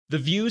The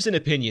views and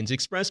opinions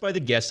expressed by the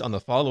guests on the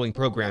following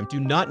program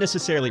do not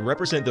necessarily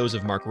represent those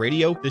of Mark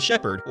Radio, The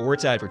Shepherd, or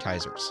its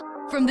advertisers.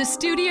 From the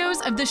studios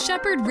of the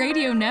Shepherd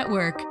Radio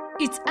Network,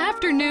 it's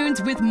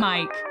Afternoons with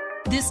Mike.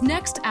 This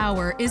next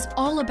hour is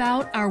all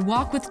about our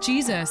walk with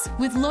Jesus,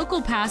 with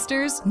local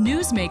pastors,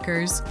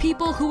 newsmakers,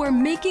 people who are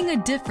making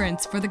a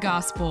difference for the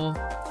gospel.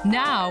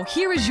 Now,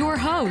 here is your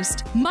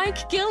host,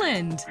 Mike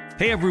Gilland.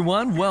 Hey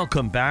everyone,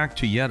 welcome back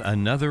to yet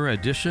another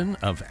edition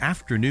of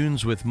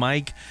Afternoons with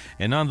Mike.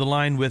 And on the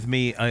line with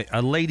me,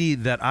 a lady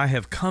that I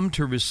have come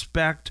to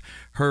respect,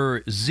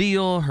 her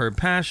zeal, her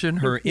passion,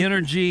 her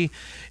energy.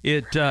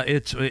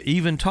 It's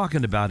even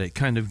talking about it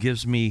kind of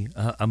gives me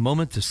a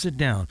moment to sit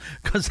down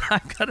because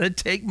I got to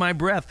take my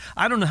breath.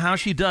 I don't know how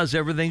she does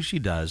everything she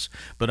does,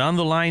 but on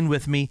the line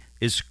with me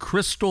is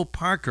Crystal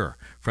Parker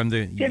from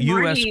the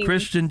U.S.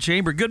 Christian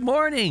Chamber. Good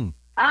morning.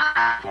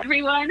 Hi,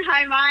 everyone.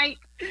 Hi, Mike.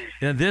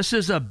 This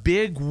is a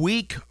big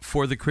week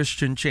for the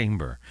Christian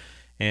Chamber.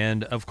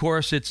 And, of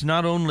course, it's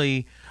not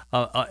only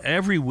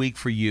every week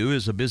for you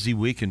is a busy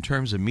week in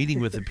terms of meeting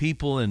with the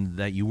people and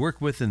that you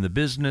work with in the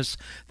business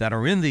that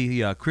are in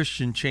the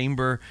Christian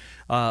Chamber,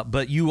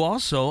 but you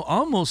also,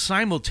 almost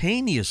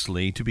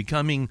simultaneously to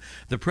becoming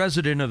the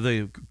president of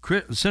the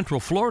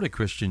Central Florida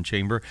Christian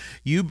Chamber,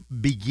 you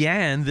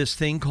began this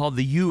thing called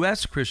the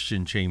U.S.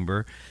 Christian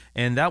Chamber,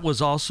 and that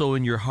was also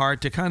in your heart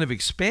to kind of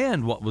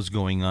expand what was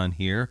going on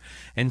here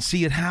and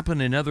see it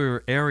happen in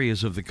other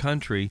areas of the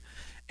country.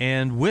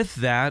 And with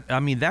that, I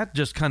mean, that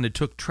just kind of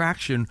took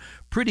traction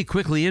pretty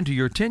quickly into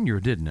your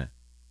tenure, didn't it?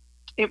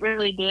 It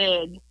really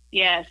did.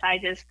 Yes, I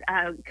just,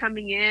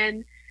 coming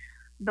in,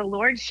 the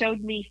Lord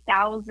showed me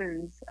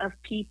thousands of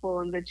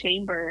people in the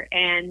chamber.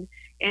 And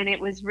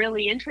it was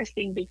really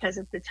interesting because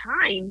at the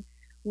time,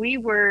 we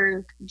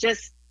were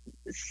just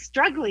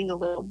struggling a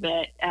little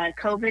bit.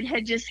 COVID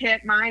had just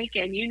hit, Mike,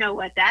 and you know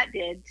what that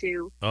did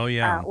to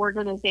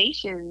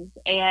organizations.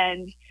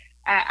 And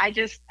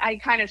I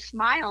kind of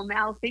smile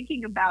now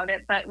thinking about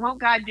it, but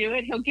won't God do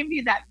it? He'll give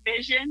you that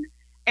vision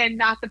and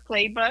not the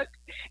playbook.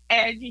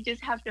 And you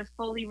just have to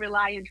fully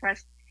rely and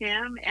trust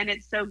him. And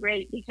it's so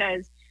great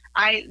because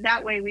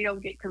that way we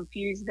don't get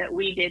confused that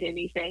we did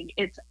anything.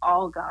 It's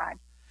all God.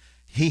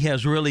 He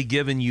has really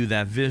given you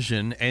that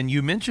vision. And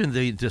you mentioned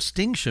the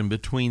distinction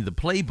between the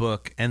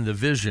playbook and the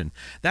vision.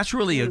 That's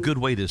really a good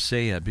way to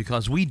say it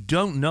because we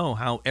don't know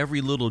how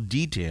every little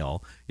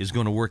detail is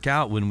going to work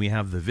out when we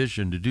have the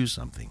vision to do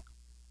something.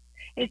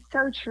 It's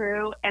so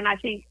true. And I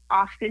think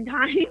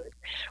oftentimes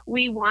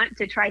we want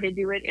to try to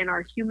do it in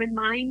our human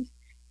mind,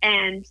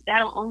 and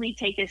that'll only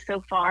take us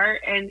so far.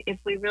 And if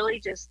we really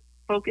just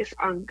focus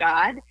on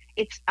God,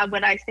 it's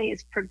what I say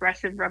is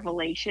progressive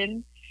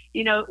revelation.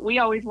 You know, we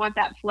always want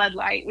that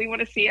floodlight. We want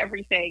to see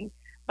everything,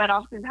 but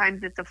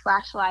oftentimes it's a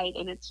flashlight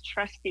and it's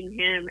trusting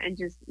him and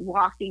just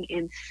walking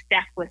in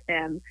step with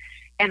him.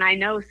 And I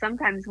know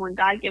sometimes when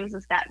God gives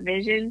us that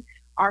vision,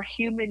 our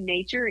human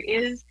nature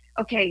is,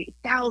 okay,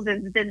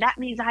 thousands, then that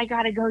means I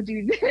got to go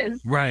do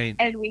this. Right.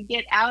 And we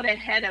get out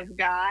ahead of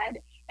God.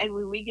 And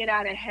when we get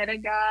out ahead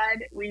of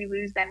God, we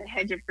lose that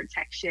hedge of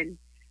protection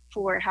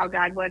for how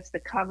God wants to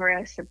cover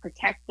us and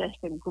protect us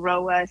and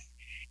grow us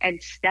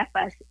and step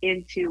us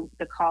into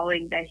the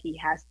calling that he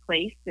has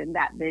placed in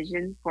that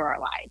vision for our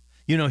life.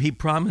 You know, he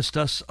promised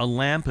us a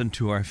lamp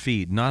unto our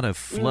feet, not a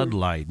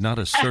floodlight, not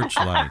a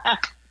searchlight.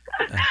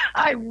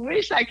 I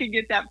wish I could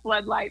get that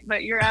floodlight,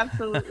 but you're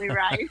absolutely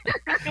right.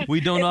 We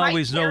don't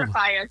always know.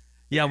 Us.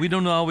 Yeah, we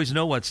don't always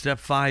know what step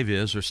 5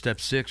 is or step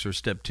 6 or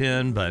step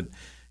 10, but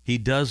he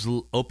does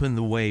open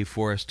the way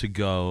for us to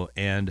go.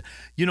 And,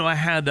 you know,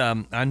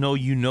 I know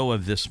you know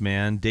of this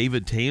man.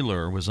 David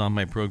Taylor was on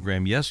my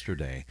program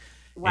yesterday.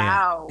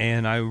 Wow.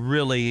 And I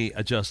really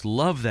just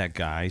love that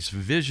guy's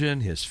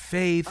vision, his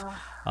faith,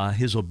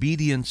 his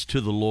obedience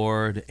to the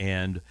Lord.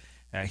 And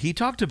he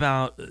talked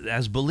about,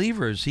 as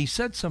believers, he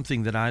said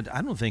something that I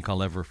don't think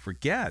I'll ever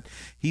forget.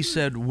 He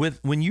said,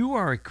 when you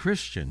are a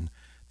Christian,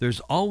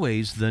 there's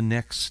always the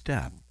next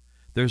step.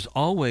 There's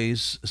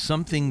always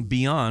something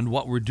beyond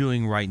what we're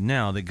doing right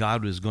now that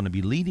God is going to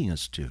be leading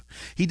us to.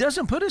 He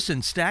doesn't put us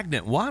in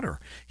stagnant water.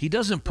 He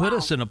doesn't put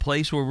us in a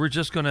place where we're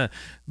just going to,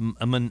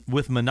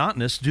 with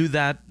monotonous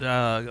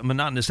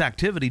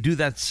activity, do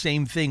that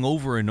same thing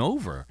over and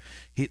over.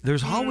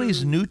 There's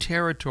always new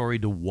territory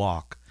to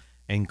walk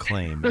and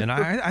claim. And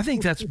I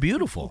think that's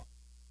beautiful.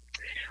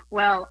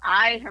 Well,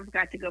 I have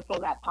got to go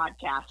pull that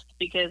podcast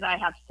because I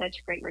have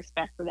such great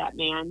respect for that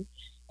man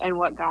and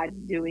what God's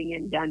doing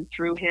and done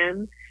through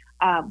him.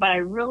 But I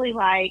really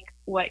like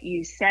what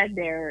you said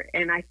there.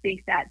 And I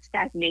think that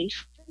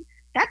stagnation,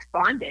 that's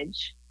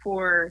bondage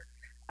for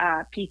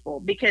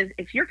people. Because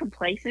if you're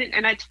complacent,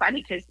 and it's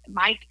funny because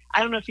Mike, I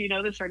don't know if you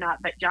know this or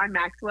not, but John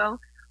Maxwell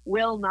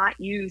will not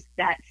use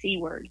that C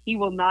word. He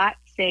will not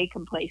say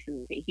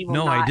complacency. He will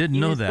not I didn't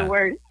know use that. The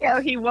word. No,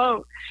 he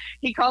won't.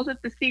 He calls it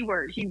the C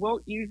word. He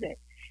won't use it.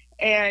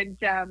 And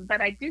but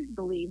I do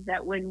believe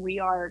that when we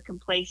are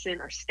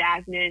complacent or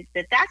stagnant,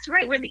 that's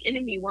right where the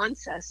enemy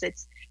wants us.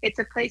 It's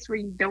a place where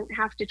you don't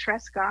have to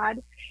trust God.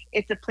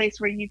 It's a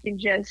place where you can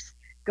just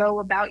go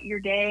about your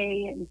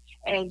day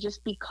and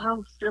just be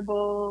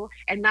comfortable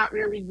and not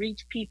really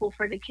reach people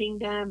for the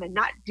kingdom and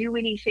not do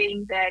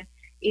anything that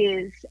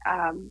is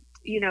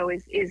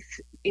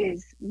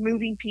is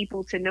moving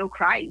people to know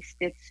Christ.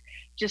 It's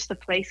just a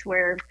place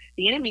where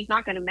the enemy's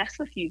not going to mess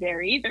with you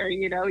there either.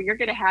 You're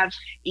going to have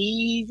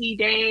easy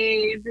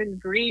days and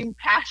green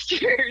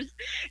pastures,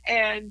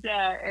 and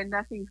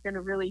nothing's going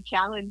to really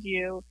challenge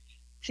you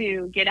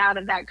to get out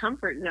of that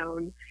comfort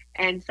zone.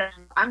 And so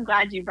I'm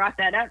glad you brought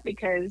that up,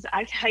 because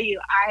I tell you,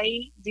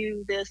 I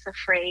do this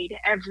afraid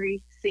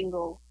every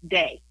single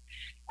day.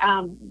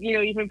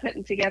 Even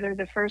putting together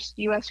the first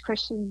U.S.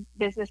 Christian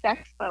Business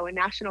Expo and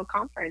National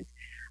Conference,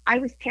 I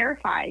was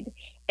terrified.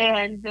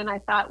 And then I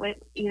thought,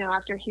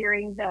 after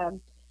hearing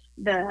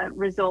the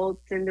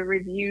results and the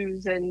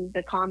reviews and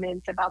the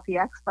comments about the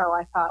expo,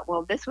 I thought,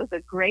 well, this was a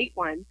great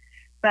one,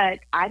 but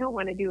I don't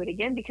want to do it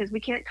again because we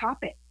can't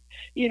top it.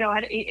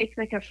 It's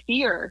like a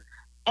fear.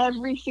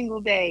 Every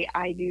single day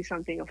I do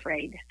something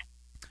afraid.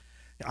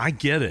 I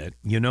get it.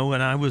 When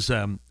I was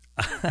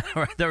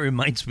that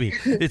reminds me,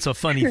 it's a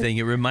funny thing.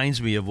 It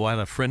reminds me of what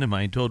a friend of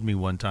mine told me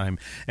one time,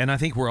 and I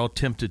think we're all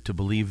tempted to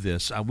believe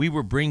this. We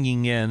were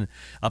bringing in,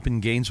 up in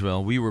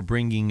Gainesville,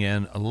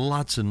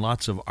 lots and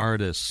lots of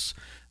artists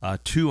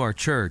to our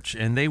church,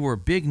 and they were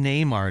big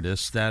name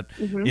artists that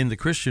in the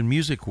Christian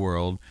music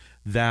world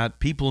that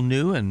people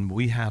knew, and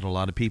we had a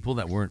lot of people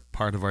that weren't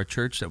part of our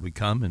church that would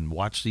come and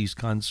watch these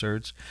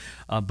concerts.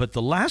 But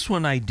the last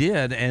one I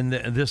did, and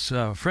this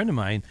friend of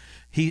mine,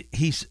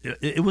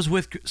 it was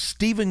with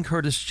Stephen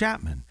Curtis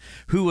Chapman,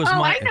 who was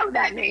I know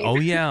that name. Oh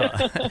yeah,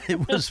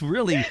 it was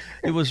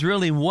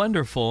really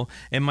wonderful.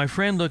 And my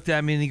friend looked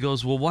at me and he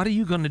goes, "Well, what are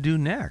you going to do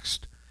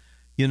next?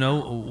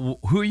 Who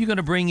are you going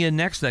to bring in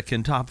next that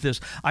can top this?"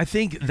 I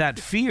think that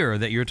fear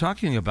that you're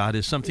talking about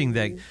is something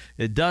that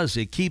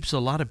it keeps a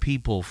lot of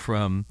people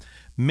from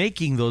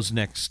making those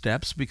next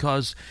steps,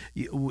 because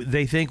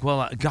they think,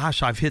 well,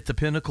 gosh, I've hit the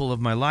pinnacle of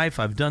my life.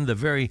 I've done the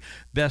very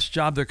best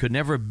job. There could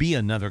never be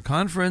another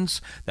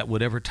conference that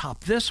would ever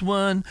top this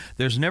one.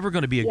 There's never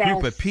going to be a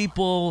group of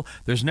people.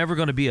 There's never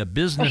going to be a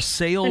business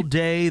sale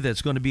day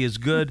that's going to be as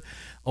good.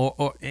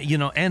 Or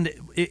and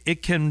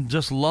it can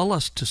just lull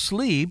us to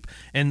sleep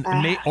and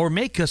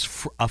make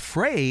us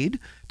afraid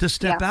to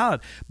step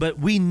out. But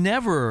we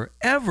never,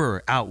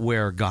 ever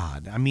outwear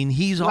God. I mean,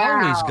 He's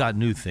always got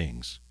new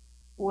things.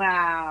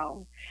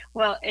 Wow.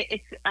 Well,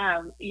 it's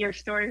your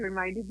story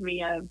reminded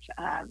me of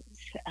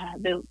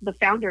the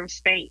founder of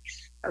Spanx.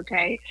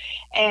 Okay,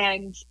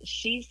 and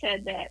she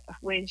said that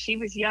when she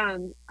was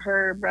young,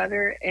 her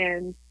brother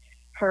and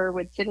her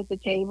would sit at the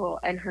table,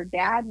 and her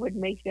dad would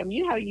make them.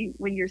 You know how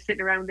when you're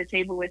sitting around the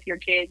table with your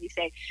kid, you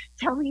say,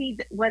 "Tell me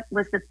what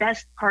was the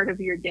best part of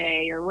your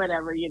day," or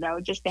whatever,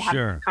 just to have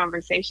a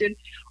conversation.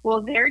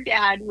 Well, their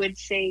dad would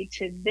say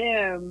to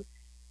them,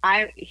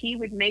 he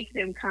would make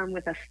them come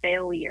with a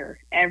failure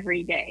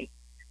every day.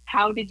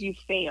 How did you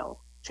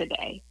fail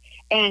today?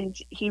 And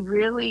he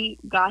really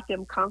got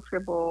them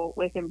comfortable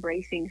with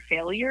embracing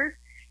failure.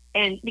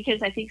 And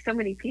because I think so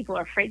many people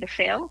are afraid to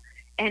fail,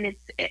 and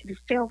it's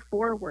fail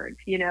forward,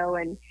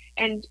 and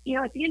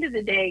at the end of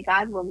the day,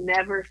 God will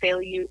never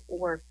fail you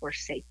or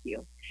forsake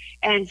you.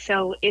 And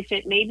so if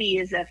it maybe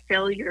is a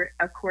failure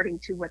according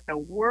to what the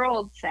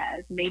world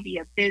says, maybe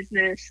a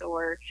business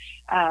or,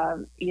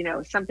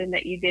 something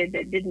that you did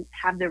that didn't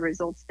have the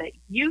results that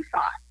you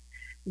thought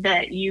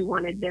that you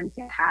wanted them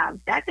to have,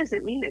 that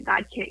doesn't mean that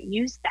God can't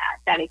use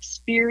that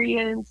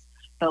experience,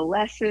 the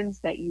lessons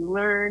that you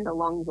learned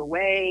along the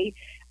way,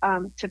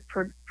 to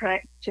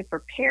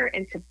prepare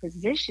and to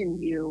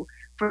position you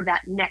for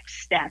that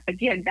next step.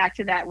 Again, back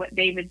to that, what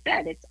David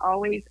said, it's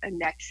always a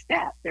next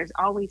step. There's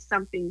always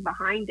something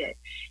behind it.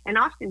 And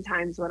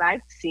oftentimes what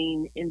I've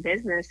seen in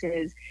business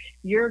is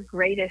your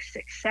greatest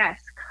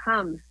success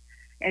comes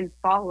and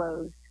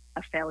follows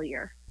a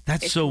failure.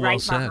 That's so well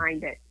said.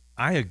 Behind it.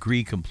 I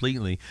agree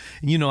completely.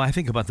 And, I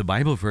think about the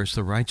Bible verse,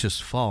 the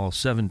righteous fall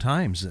 7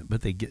 times,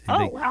 but they get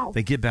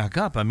back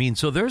up. I mean,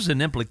 so there's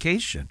an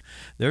implication.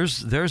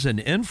 There's an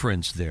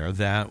inference there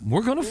that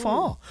we're going to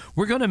fall.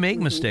 We're going to make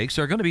mistakes.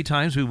 There are going to be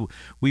times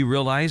we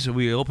realize that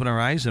we open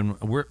our eyes and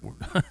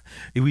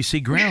we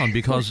see ground,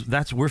 because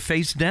we're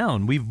face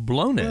down. We've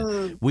blown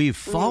it. We've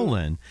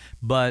fallen,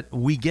 but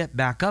we get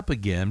back up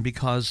again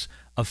because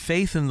of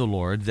faith in the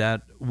Lord,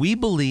 that we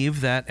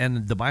believe that,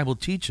 and the Bible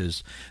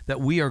teaches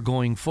that we are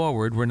going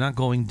forward. We're not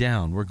going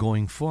down. We're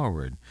going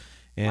forward.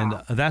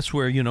 And that's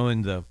where,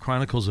 in the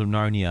Chronicles of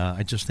Narnia,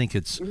 I just think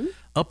it's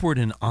upward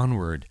and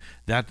onward.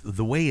 That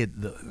the way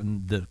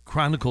the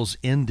Chronicles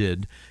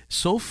ended,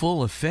 so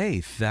full of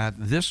faith, that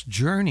this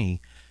journey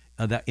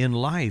that in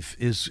life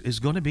is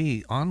going to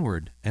be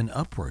onward and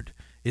upward.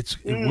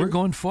 We're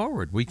going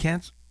forward. We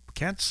can't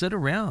sit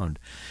around.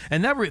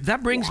 And that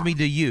brings me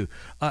to you.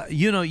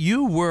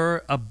 You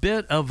were a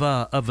bit of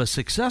a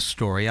success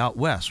story out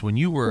west when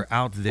you were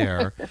out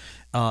there.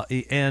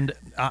 And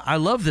I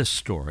love this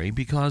story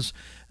because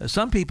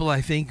some people,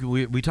 I think,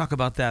 we talk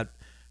about that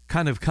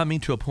kind of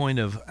coming to a point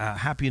of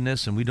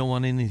happiness, and we don't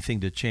want anything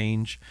to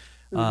change.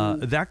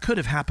 That could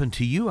have happened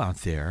to you out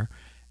there.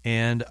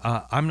 And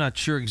I'm not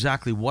sure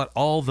exactly what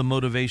all the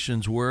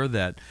motivations were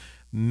that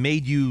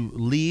made you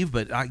leave,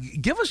 but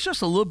give us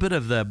just a little bit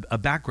of a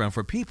background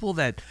for people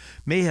that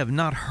may have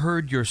not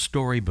heard your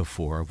story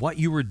before of what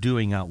you were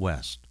doing out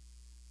west.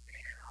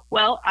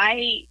 Well,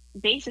 I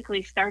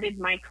basically started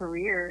my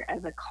career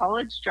as a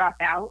college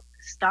dropout,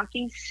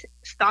 stocking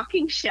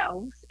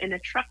shelves in a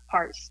truck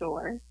parts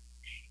store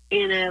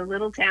in a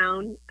little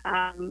town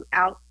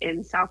out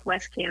in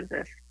southwest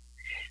Kansas,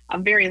 a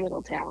very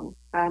little town.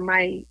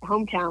 My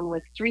hometown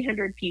was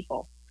 300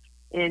 people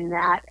in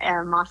that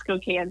Moscow,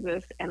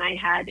 Kansas, and I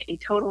had a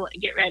total,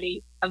 get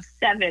ready, of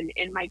 7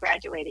 in my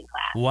graduating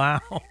class.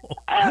 Wow.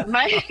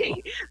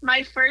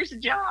 My first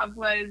job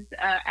was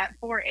at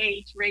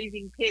 4-H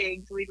raising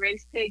pigs. We'd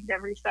raise pigs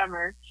every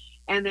summer,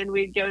 and then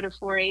we'd go to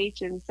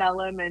 4-H and sell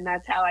them, and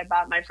that's how I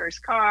bought my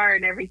first car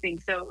and everything.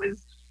 So it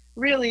was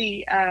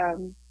really,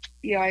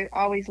 I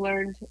always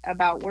learned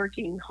about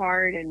working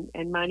hard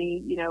and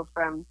money,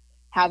 from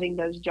having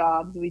those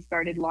jobs. We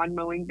started lawn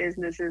mowing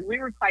businesses. We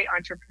were quite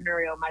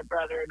entrepreneurial, my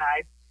brother and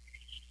I.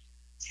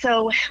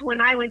 So when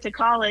I went to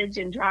college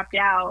and dropped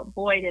out,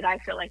 boy, did I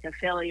feel like a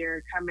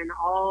failure coming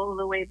all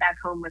the way back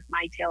home with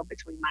my tail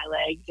between my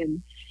legs.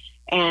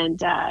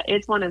 And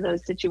it's one of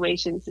those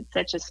situations. It's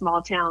such a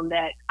small town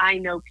that I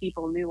know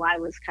people knew I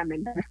was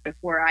coming back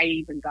before I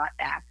even got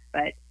back.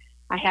 But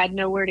I had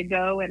nowhere to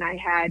go. And I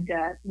had,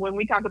 when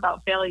we talk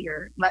about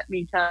failure, let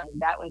me tell you,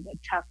 that was a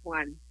tough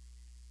one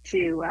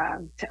to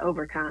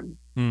overcome.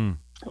 And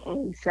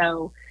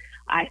so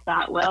I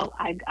thought, well,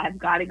 I've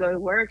got to go to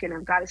work and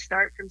I've got to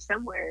start from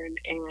somewhere.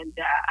 And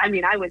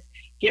I was,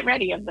 get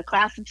ready, of the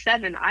class of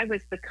 7, I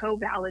was the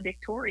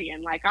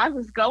co-valedictorian. Like, I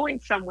was going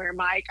somewhere,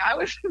 Mike. I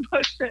was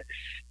supposed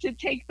to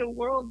take the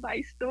world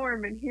by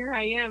storm. And here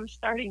I am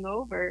starting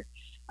over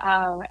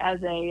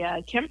as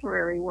a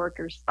temporary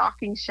worker,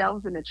 stocking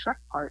shelves in a truck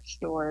parts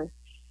store.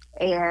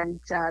 And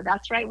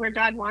that's right where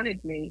God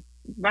wanted me,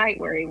 right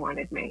where he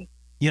wanted me.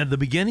 Yeah, the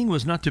beginning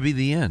was not to be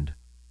the end.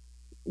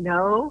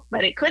 No,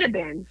 but it could have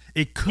been.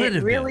 It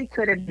really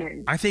could have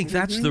been. I think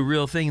that's the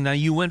real thing. Now,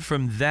 you went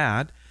from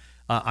that.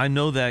 I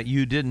know that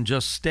you didn't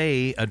just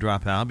stay a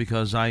dropout,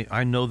 because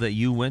I know that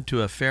you went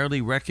to a fairly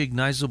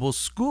recognizable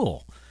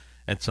school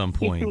at some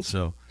point.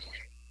 So.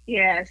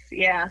 Yes,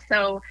 yeah.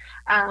 So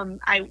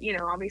I,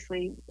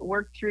 obviously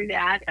worked through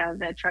that.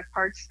 The truck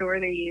parts store,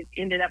 they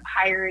ended up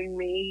hiring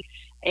me,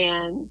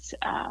 and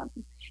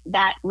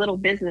that little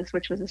business,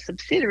 which was a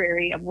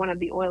subsidiary of one of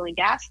the oil and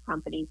gas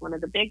companies, one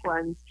of the big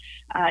ones,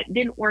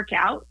 didn't work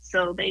out.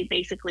 So they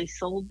basically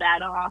sold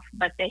that off,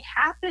 but they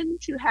happened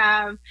to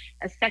have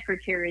a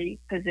secretary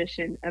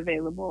position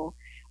available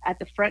at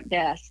the front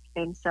desk.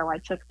 And so I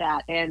took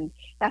that, and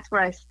that's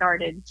where I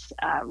started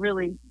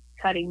really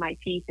cutting my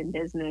teeth in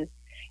business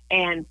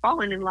and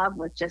falling in love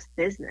with just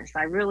business.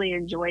 I really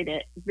enjoyed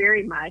it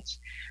very much.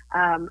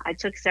 I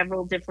took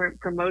several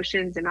different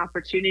promotions and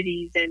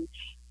opportunities, and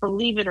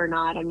believe it or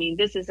not,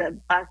 this is a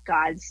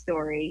God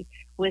story.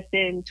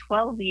 Within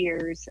 12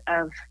 years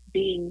of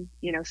being,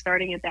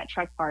 starting at that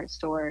truck parts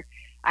store,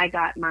 I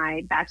got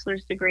my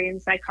bachelor's degree in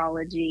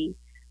psychology,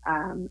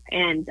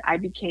 and I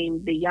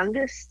became the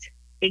youngest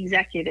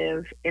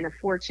executive in a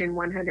Fortune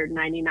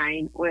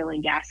 199 oil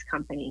and gas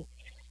company.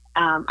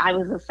 I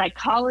was a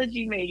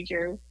psychology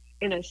major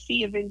in a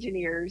sea of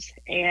engineers,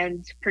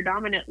 and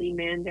predominantly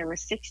men. There were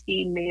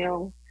 60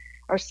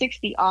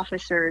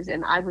 officers,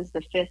 and I was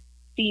the 5th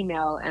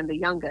female and the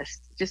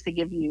youngest, just to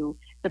give you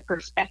the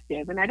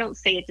perspective. And I don't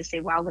say it to say,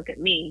 wow, look at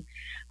me.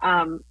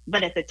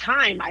 But at the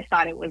time, I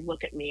thought it was,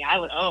 look at me. I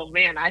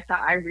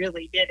thought I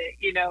really did it,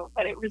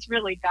 but it was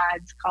really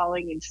God's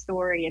calling and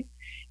story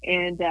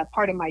and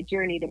part of my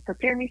journey to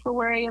prepare me for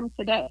where I am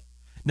today.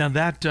 Now,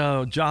 that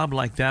job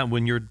like that,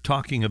 when you're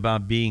talking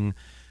about being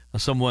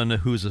someone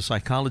who's a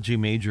psychology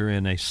major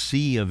in a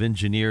sea of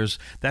engineers,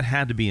 that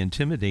had to be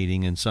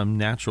intimidating and some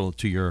natural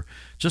to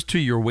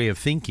your way of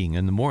thinking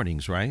in the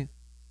mornings, right?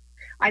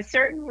 I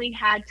certainly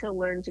had to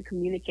learn to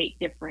communicate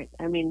different.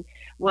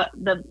 What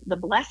the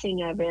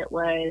blessing of it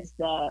was,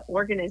 the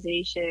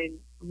organization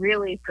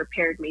really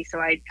prepared me. So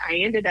I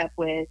ended up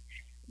with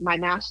my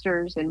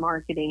master's in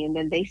marketing, and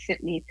then they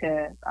sent me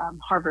to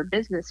Harvard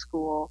Business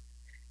School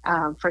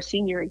for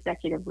senior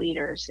executive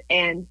leaders.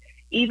 And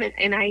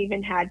I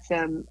even had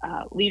some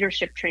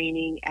leadership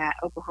training at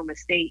Oklahoma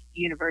State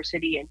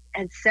University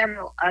and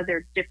several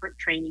other different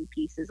training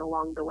pieces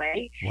along the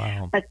way.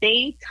 Wow. But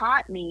they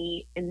taught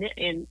me in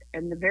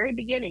the very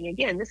beginning,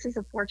 again, this is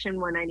a Fortune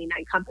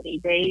 199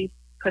 company. They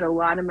put a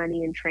lot of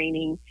money in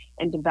training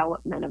and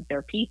development of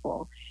their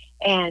people.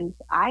 And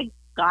I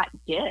got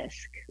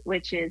DISC,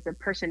 which is a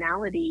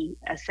personality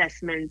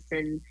assessments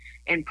and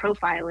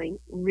profiling,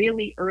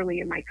 really early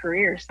in my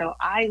career. So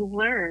I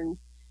learned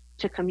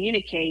to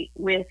communicate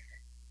with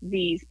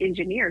these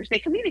engineers. They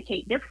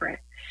communicate different.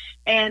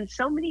 And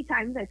so many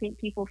times I think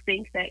people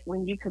think that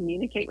when you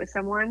communicate with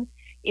someone,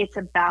 it's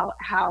about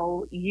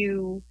how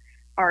you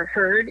are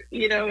heard.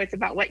 It's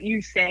about what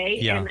you say.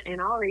 Yeah. And in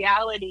all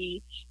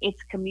reality,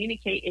 it's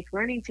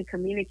learning to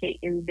communicate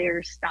in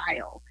their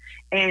style,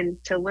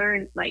 and to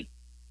learn, like,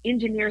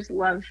 engineers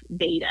love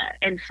data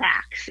and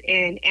facts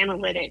and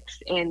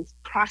analytics and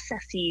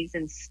processes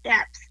and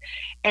steps.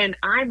 And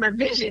I'm a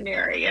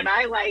visionary, and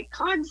I like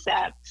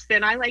concepts,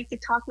 and I like to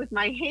talk with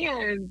my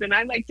hands, and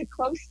I like to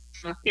close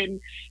stuff, and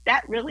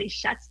that really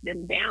shuts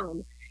them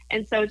down.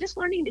 And so just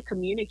learning to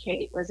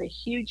communicate was a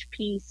huge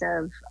piece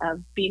of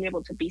being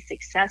able to be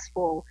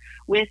successful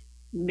with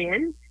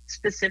men,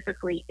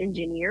 specifically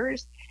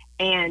engineers.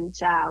 And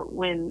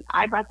when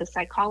I brought the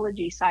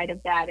psychology side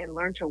of that and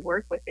learned to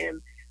work with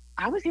them,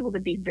 I was able to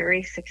be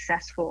very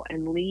successful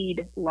and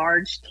lead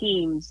large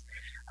teams.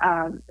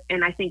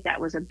 And I think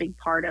that was a big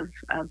part of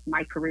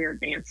my career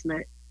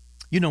advancement.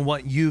 You know,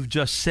 what you've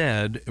just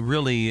said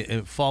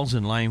really falls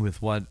in line with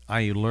what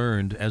I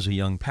learned as a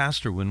young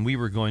pastor when we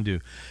were going to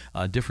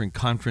different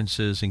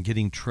conferences and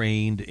getting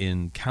trained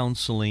in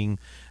counseling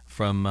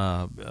from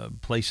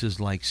places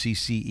like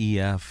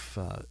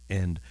CCEF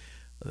and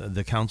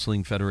the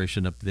Counseling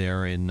Federation up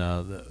there in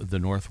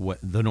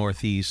the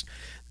Northeast.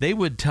 They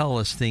would tell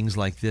us things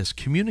like this: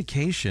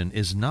 communication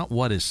is not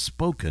what is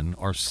spoken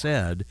or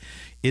said,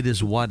 it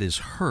is what is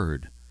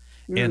heard.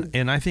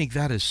 And I think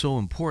that is so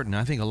important.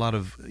 I think a lot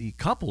of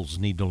couples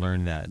need to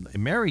learn that,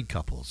 married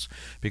couples,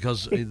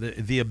 because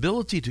the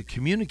ability to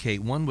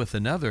communicate one with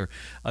another,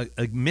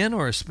 men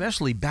are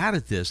especially bad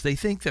at this. They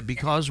think that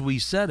because we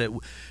said it,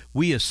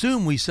 we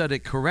assume we said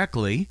it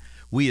correctly,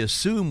 we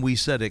assume we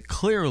said it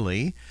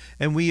clearly,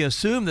 and we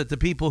assume that the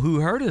people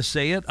who heard us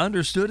say it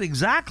understood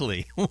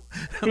exactly,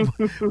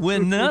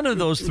 when none of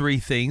those three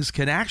things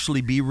can actually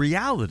be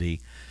reality.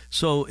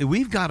 So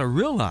we've got to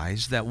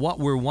realize that what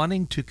we're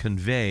wanting to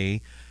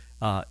convey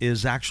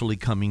is actually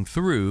coming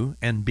through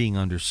and being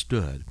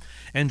understood.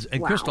 And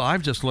Wow. Crystal,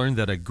 I've just learned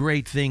that a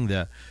great thing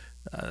to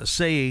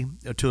say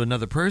to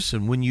another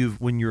person when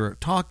you're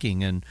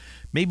talking, and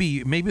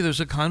maybe there's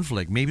a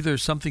conflict, maybe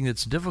there's something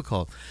that's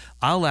difficult,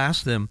 I'll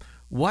ask them,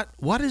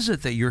 what is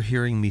it that you're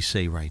hearing me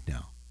say right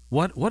now?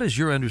 What is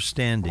your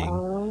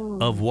understanding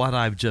of what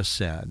I've just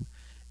said?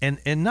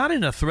 And not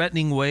in a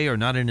threatening way, or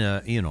not in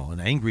a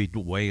an angry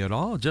way at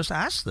all. Just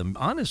ask them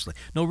honestly.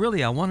 No,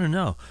 really, I want to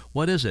know,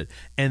 what is it?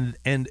 And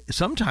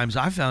sometimes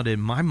I found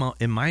in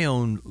my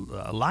own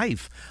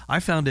life, I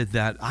found it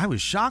that I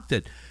was shocked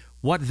that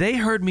what they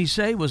heard me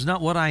say was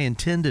not what I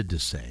intended to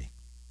say.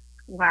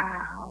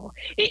 Wow.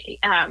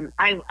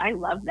 I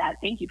love that.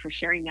 Thank you for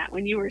sharing that.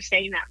 When you were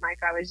saying that,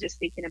 Mike, I was just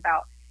thinking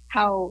about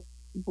how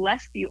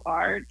blessed you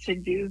are to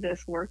do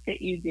this work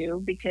that you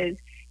do, because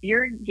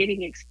you're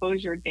getting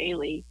exposure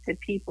daily to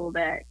people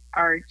that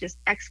are just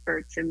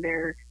experts in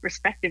their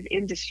respective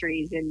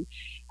industries, and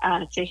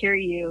to hear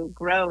you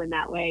grow in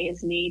that way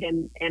is neat.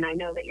 And I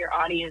know that your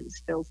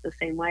audience feels the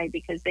same way,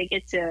 because they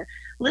get to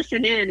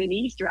listen in and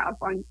eavesdrop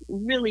on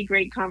really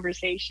great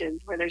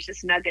conversations where there's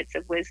just nuggets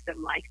of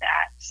wisdom like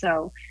that.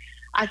 So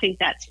I think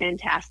that's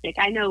fantastic.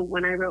 I know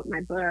when I wrote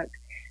my book,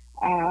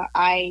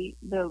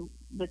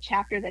 the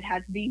chapter that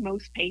has the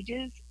most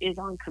pages is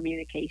on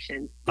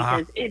communication,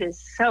 because it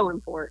is so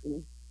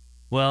important.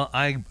 Well,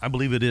 I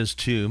believe it is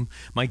too.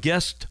 My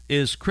guest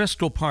is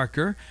Crystal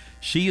Parker.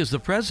 She is the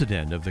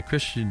president of the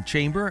Christian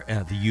Chamber.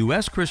 The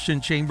U.S.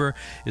 Christian Chamber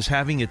is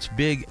having its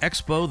big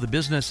expo, the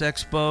Business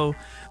Expo,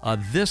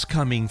 this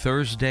coming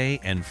Thursday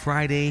and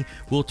Friday.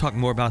 We'll talk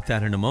more about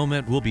that in a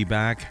moment. We'll be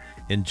back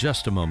in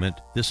just a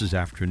moment. This is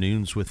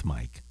Afternoons with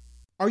Mike.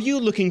 Are you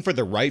looking for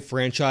the right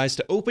franchise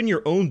to open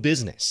your own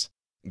business?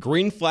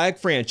 Green Flag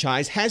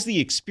Franchise has the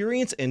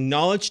experience and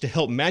knowledge to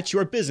help match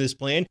your business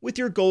plan with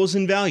your goals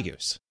and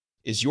values.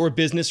 Is your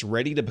business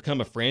ready to become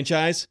a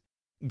franchise?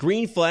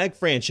 Green Flag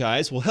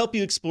Franchise will help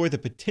you explore the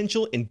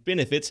potential and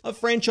benefits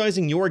of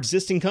franchising your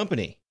existing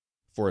company.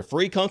 For a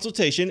free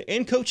consultation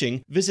and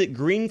coaching, visit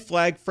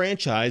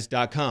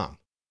greenflagfranchise.com.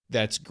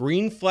 That's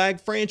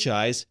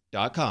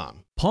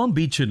greenflagfranchise.com. Palm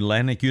Beach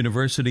Atlantic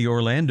University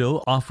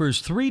Orlando offers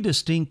 3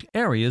 distinct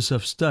areas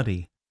of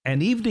study: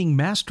 an evening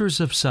Master's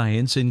of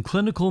Science in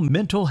Clinical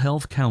Mental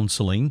Health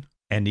Counseling,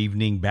 an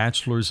evening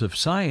Bachelor's of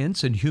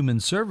Science in Human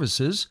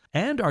Services,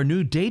 and our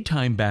new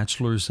daytime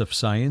Bachelor's of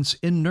Science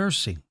in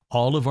Nursing.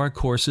 All of our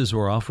courses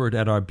are offered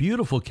at our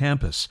beautiful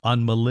campus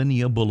on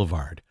Millennia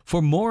Boulevard.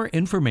 For more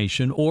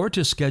information or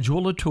to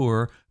schedule a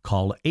tour,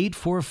 call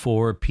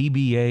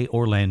 844-PBA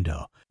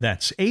Orlando.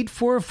 That's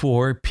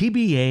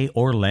 844-PBA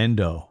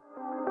Orlando.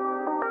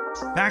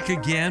 Back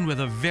again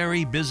with a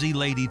very busy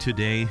lady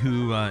today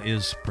who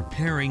is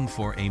preparing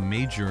for a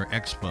major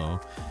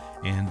expo.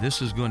 And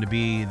this is going to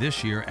be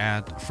this year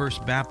at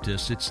First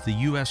Baptist. It's the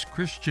U.S.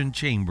 Christian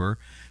Chamber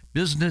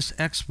Business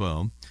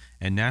Expo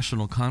and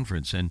National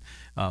Conference. And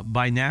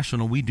by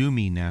national, we do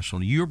mean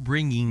national. You're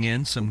bringing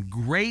in some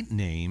great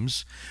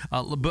names,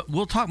 but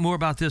we'll talk more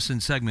about this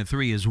in segment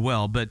 3 as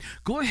well. But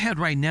go ahead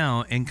right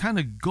now and kind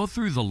of go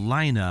through the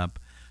lineup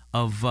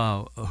of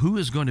who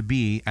is going to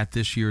be at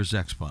this year's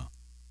expo.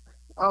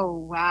 Oh,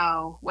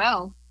 wow.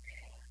 Well,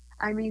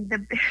 I mean,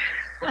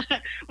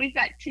 we've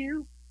got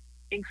 2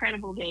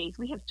 incredible days.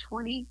 We have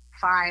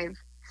 25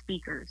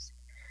 speakers.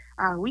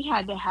 We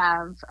had to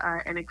have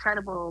an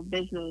incredible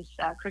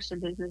Christian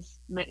business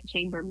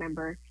chamber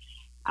member.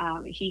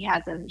 He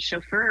has a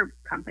chauffeur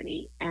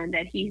company, and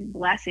that he's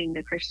blessing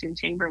the Christian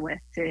chamber with.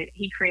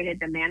 He created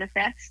the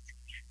manifest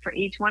for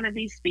each one of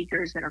these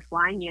speakers that are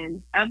flying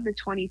in. Of the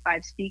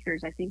 25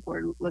 speakers, I think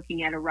we're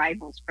looking at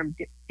arrivals from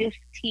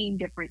 15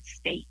 different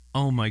states.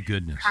 Oh my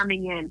goodness.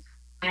 Coming in,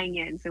 flying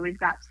in. So we've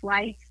got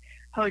flights,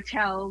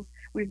 hotels,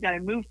 we've got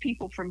to move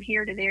people from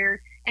here to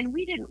there. And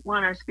we didn't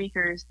want our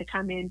speakers to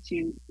come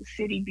into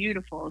City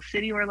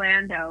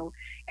Orlando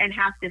and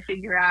have to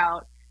figure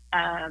out,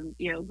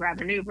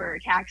 grab an Uber or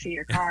taxi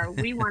or car.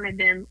 We wanted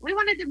them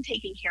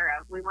taken care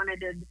of. We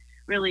wanted to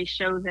really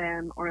show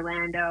them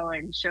Orlando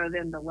and show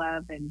them the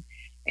love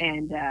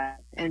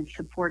and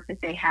support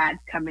that they had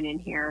coming in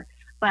here.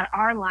 But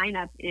our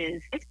lineup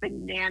it's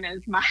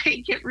bananas,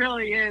 Mike. It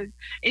really is.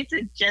 It's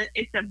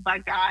a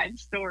bug-eyed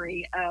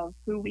story of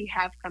who we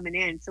have coming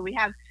in. So we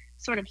have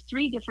sort of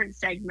 3 different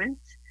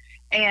segments,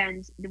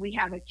 and we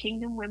have a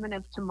Kingdom Women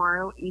of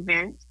Tomorrow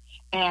event.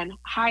 And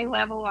high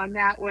level on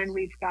that one,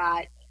 we've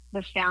got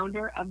the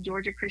founder of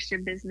Georgia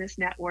Christian Business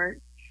Network.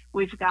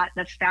 We've got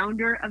the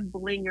founder of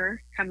Blinger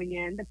coming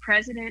in, the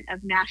president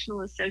of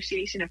National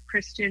Association of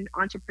Christian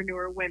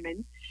Entrepreneur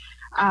Women.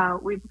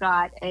 We've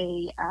got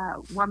a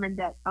woman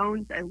that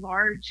owns a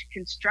large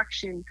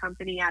construction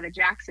company out of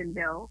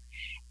Jacksonville,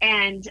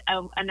 and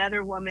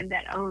another woman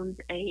that owns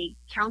a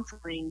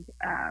counseling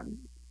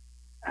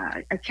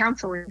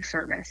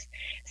service.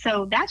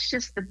 So that's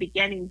just the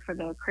beginning for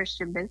the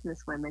Christian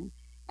business women.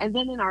 And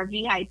then in our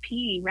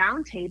VIP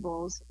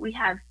roundtables, we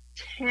have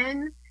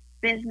 10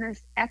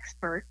 business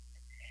experts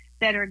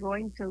that are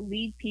going to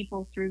lead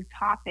people through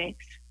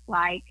topics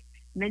like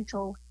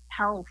mental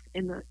health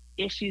and the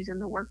issues in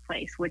the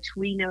workplace, which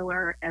we know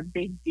are a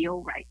big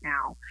deal right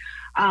now.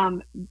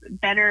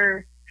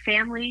 Better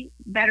family,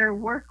 better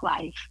work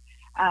life.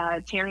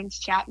 Terrence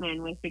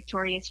Chapman with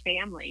Victorious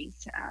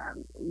Families,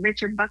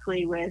 Richard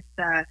Buckley with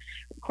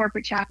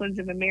Corporate Chaplains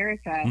of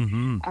America,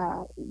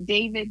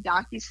 David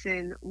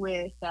Dockerson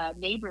with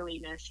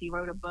Neighborliness. He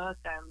wrote a book.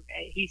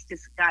 He's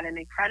just got an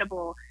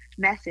incredible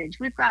message.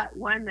 We've got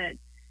one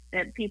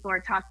that people are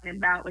talking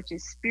about, which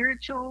is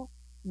spiritual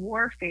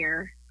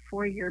warfare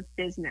for your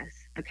business.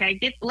 Okay,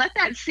 let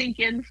that sink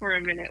in for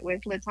a minute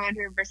with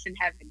Latondra and Briston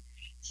Heaven.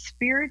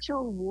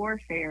 Spiritual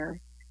warfare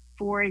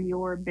for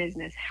your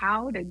business,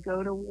 how to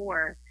go to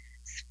war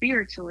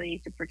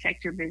spiritually to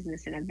protect your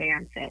business and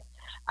advance it.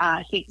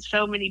 I think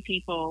so many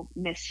people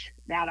miss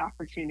that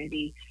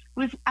opportunity.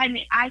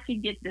 I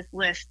could get this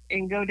list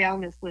and go down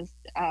this list.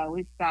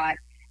 We've got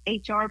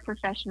HR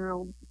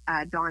professional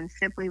Dawn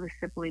Sipley with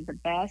Sipley the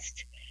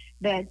Best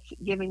that's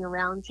giving a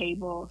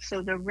roundtable.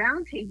 So the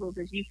roundtables,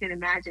 as you can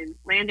imagine,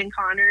 Landon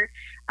Connor,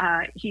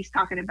 he's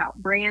talking about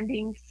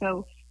branding.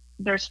 So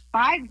there's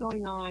 5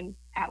 going on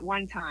at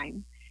one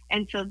time.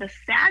 And so the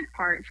sad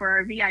part for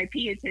our VIP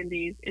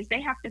attendees is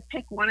they have to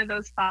pick one of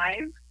those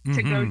 5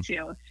 to go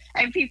to.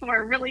 And people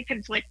are really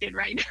conflicted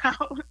right now.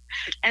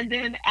 And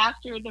then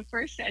after the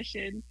first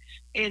session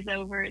is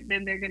over,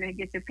 then they're going to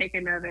get to pick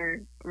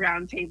another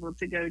roundtable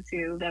to go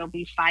to. There'll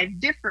be 5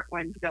 different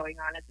ones going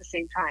on at the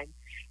same time.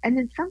 And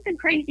then something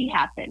crazy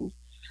happened.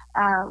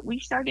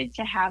 We started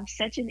to have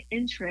such an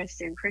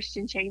interest in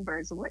Christian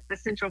chambers, what the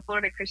Central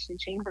Florida Christian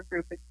Chamber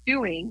Group is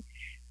doing,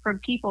 from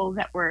people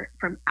that were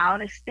from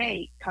out of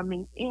state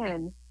coming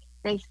in.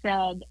 They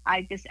said,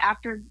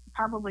 after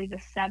probably the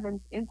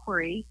 7th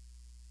inquiry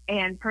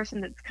and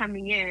person that's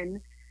coming in,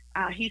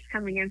 he's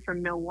coming in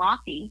from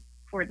Milwaukee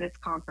for this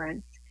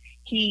conference.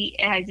 He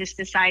had just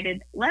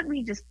decided, let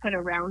me just put a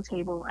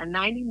roundtable, a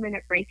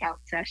 90-minute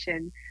breakout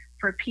session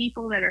for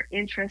people that are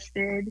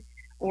interested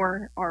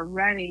or are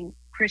running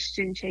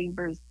Christian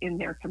chambers in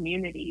their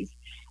communities.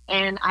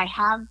 And I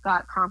have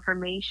got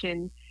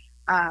confirmation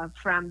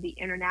from the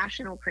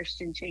International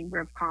Christian Chamber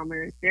of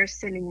Commerce. They're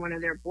sending one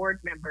of their board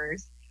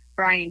members,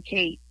 Brian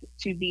Kate,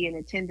 to be in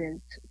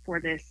attendance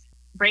for this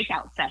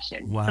breakout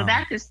session. Wow. So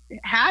that just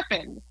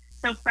happened.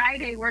 So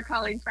Friday, we're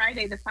calling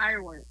Friday the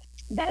fireworks.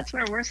 That's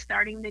where we're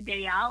starting the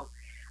day out.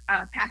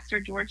 Pastor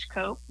George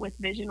Cope with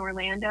Vision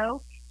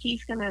Orlando,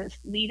 he's going to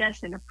lead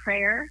us in a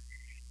prayer.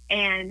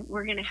 And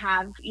we're going to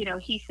have,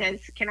 he says,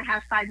 can I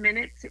have 5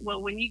 minutes?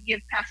 Well, when you give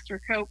Pastor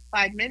Cope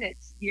 5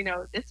 minutes,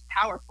 it's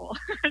powerful.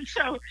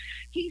 So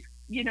he's,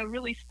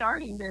 really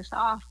starting this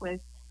off with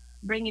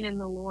bringing in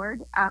the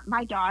Lord.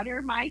 My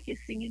daughter, Mike, is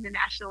singing the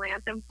national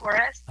anthem for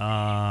us.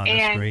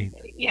 That's great.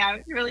 Yeah,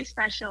 it's really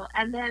special.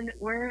 And then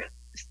we're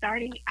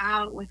starting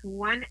out with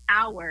 1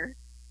 hour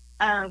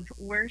of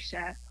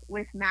worship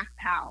with Mac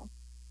Powell.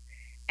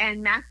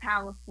 And Mac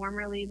Powell,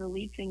 formerly the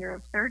lead singer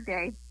of Third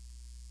Day.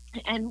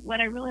 And what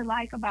I really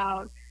like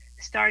about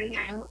starting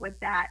out with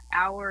that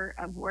hour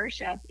of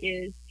worship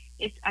is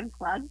it's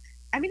unplugged.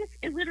 I mean,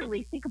 it's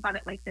literally, think about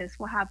it like this.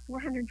 We'll have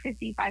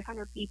 450,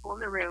 500 people in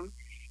the room.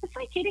 It's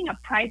like hitting a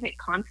private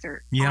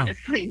concert,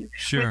 honestly,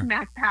 with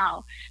Mac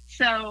Powell.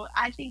 So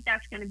I think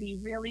that's going to be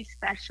really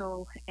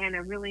special and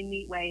a really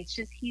neat way. It's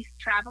just he's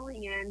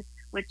traveling in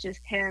with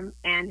just him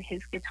and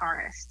his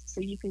guitarist.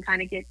 So you can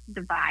kind of get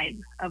the vibe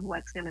of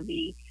what's going to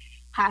be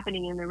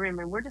happening in the room.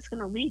 And we're just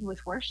going to lead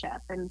with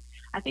worship. And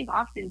I think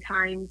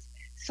oftentimes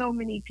so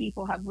many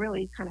people have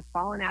really kind of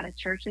fallen out of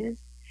churches,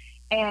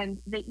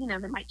 and they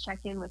might check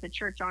in with a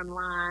church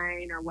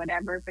online or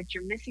whatever, but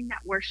you're missing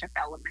that worship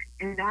element.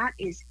 And that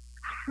is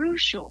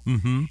crucial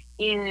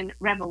in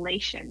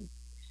Revelation.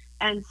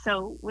 And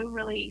so we're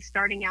really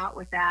starting out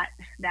with that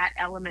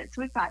element.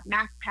 So we've got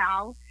Mac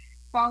Powell.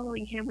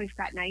 Following him, we've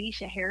got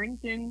Naisha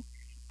Harrington.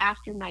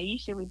 After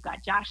Naisha, we've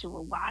got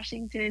Joshua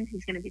Washington,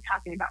 who's going to be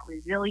talking about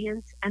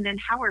resilience. And then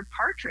Howard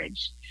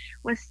Partridge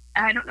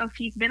I don't know if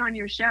he's been on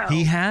your show.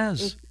 He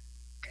has.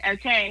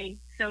 Okay.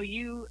 So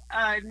you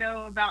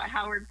know about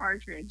Howard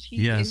Partridge.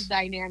 He is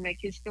dynamic.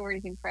 His story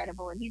is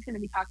incredible. And he's going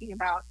to be talking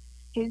about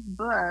his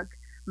book,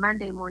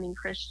 Monday Morning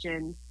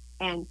Christian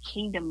and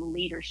Kingdom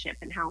Leadership,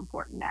 and how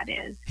important that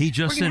is. He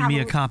just sent me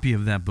a copy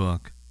of that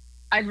book.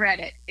 I've read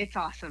it. It's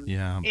awesome.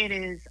 Yeah. It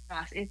is.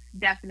 It's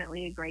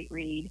definitely a great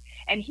read.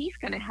 And he's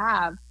going to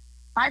have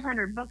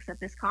 500 books at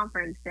this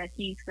conference that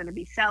he's going to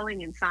be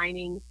selling and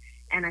signing.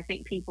 And I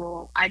think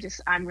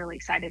I'm really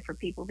excited for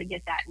people to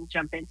get that and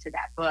jump into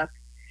that book.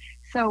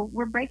 So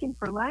we're breaking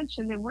for lunch,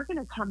 and then we're going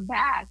to come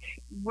back.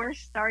 We're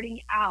starting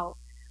out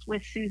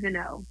with Susan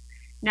O.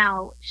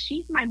 Now,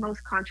 she's my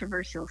most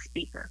controversial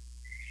speaker.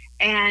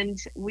 And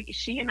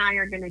she and I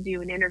are going to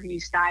do an interview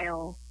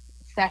style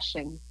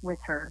session with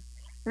her.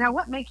 Now,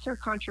 what makes her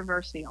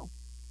controversial?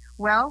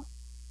 Well,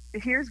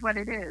 here's what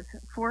it is.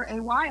 For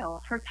a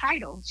while, her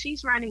title,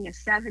 she's running a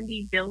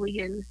 $70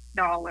 billion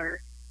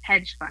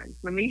hedge fund.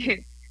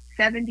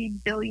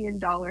 $70 billion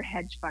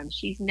hedge fund.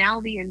 She's now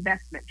the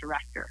investment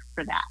director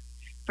for that,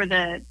 for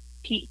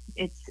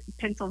it's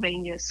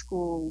Pennsylvania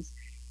Schools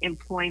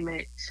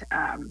Employment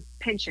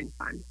Pension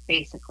Fund,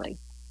 basically.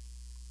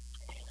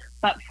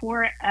 But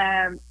for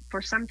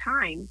some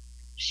time,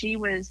 she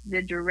was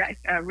the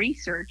director of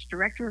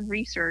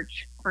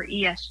research for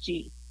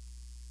ESG.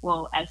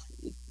 Well, as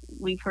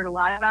we've heard a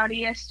lot about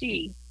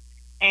ESG,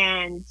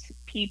 and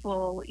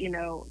people,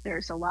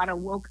 there's a lot of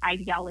woke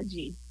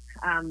ideology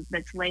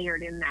that's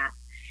layered in that.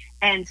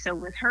 And so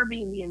with her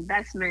being the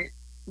investment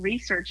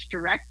research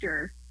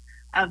director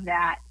of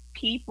that,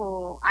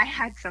 I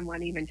had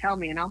someone even tell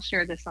me, and I'll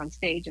share this on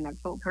stage, and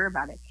I've told her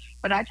about it,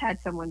 but I've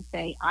had someone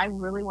say, I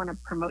really want to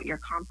promote your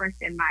conference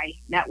in my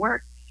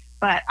network,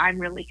 but I'm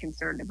really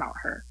concerned about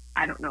her.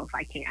 I don't know if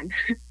I can.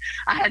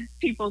 I had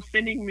people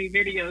sending me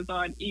videos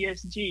on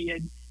ESG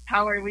and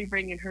how are we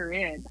bringing her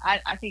in?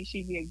 I think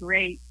she'd be a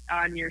great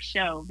on your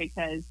show,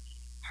 because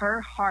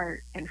her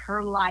heart and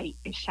her light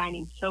is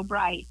shining so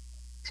bright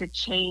to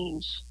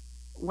change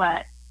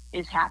what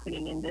is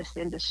happening in this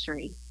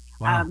industry.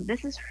 Wow.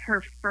 This is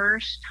her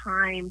first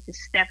time to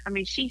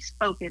she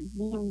spoke at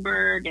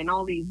Bloomberg and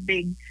all these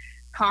big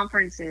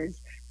conferences,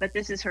 but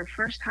this is her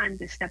first time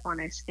to step on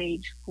a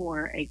stage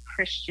for a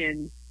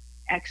Christian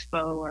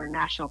expo or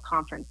national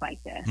conference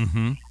like this.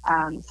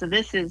 So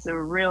this is a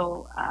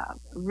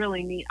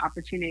really neat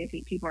opportunity. I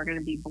think people are going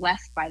to be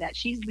blessed by that.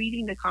 She's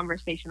leading the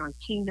conversation on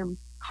kingdom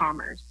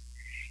commerce.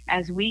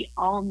 As we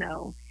all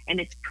know, and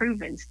it's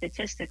proven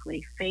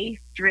statistically,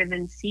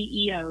 faith-driven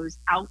CEOs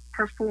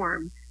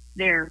outperform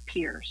their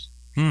peers.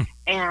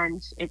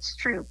 And it's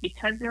true,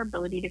 because their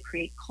ability to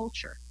create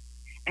culture.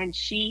 And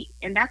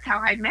that's how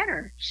I met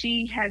her.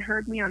 She had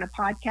heard me on a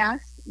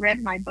podcast,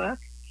 read my book,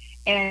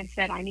 and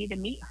said, I need to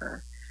meet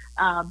her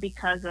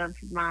because of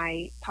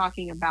my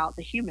talking about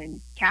the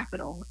human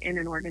capital in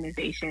an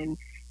organization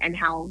and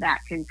how that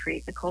can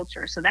create the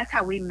culture. So that's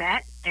how we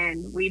met,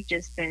 and we've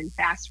just been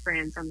fast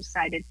friends. I'm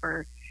excited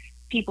for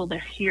people to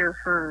hear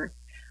her.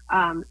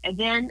 And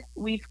then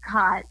we've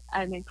got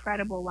an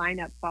incredible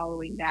lineup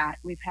following that.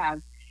 We've got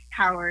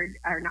Paul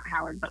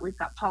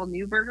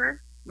Newberger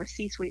with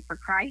C-Suite for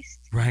Christ.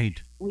 Right.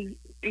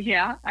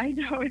 Yeah, I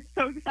know. It's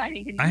so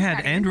exciting. I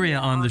had Andrea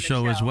on the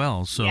show as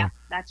well. So yeah,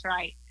 that's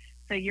right.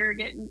 So you're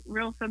getting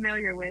real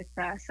familiar with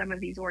some of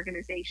these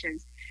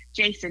organizations.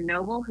 Jason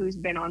Noble, who's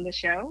been on the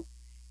show,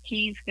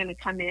 he's going to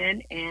come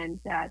in and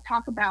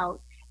talk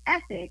about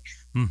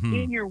ethics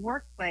in your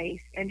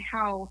workplace and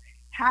how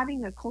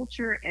having a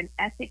culture and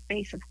ethic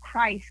base of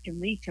Christ can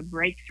lead to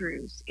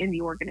breakthroughs in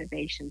the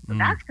organization. So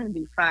that's going to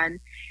be fun.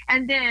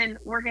 And then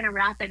we're going to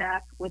wrap it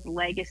up with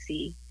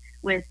legacy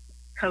with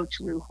Coach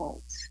Lou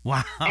Holtz.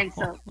 Wow. And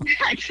so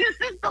this is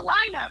the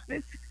lineup.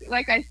 It's,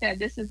 like I said,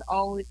 this is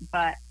all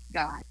but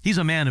God. He's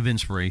a man of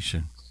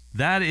inspiration.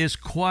 That is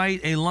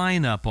quite a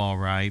lineup, all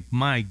right.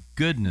 My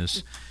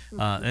goodness.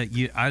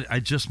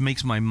 It just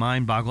makes my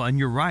mind boggle. And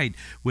you're right,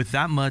 with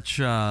that much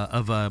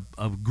of a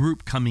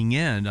group coming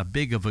in, a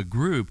big of a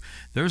group,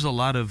 there's a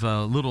lot of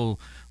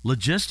little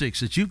logistics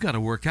that you've got to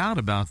work out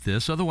about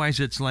this. Otherwise,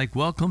 it's like,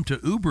 welcome to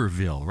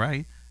Uberville,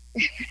 right?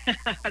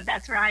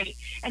 That's right.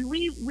 And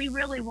we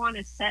really want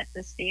to set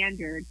the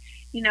standard.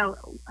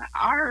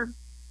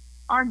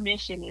 Our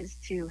mission is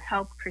to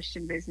help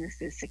Christian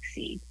businesses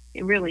succeed.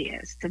 It really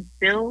is, to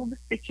build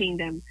the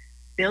kingdom,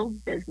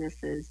 build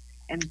businesses,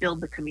 and build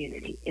the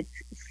community. It's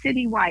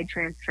citywide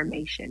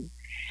transformation.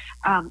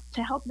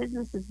 To help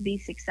businesses be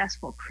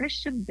successful,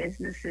 Christian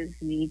businesses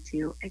need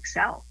to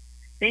excel.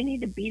 They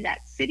need to be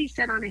that city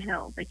set on a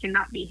hill. They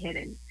cannot be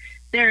hidden.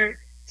 Their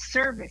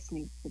service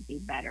needs to be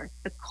better.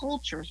 The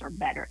cultures are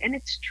better, and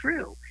it's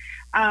true.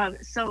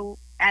 So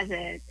as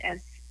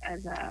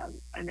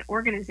an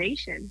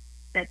organization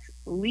that's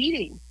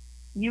leading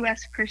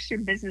U.S.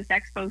 Christian Business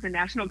Expos and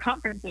national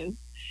conferences,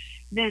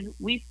 then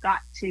we've got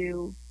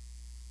to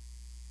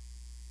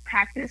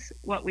practice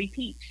what we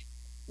teach.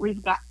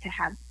 We've got to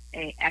have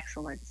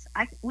excellence.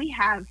 We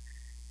have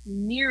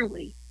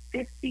nearly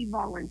 50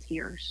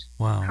 volunteers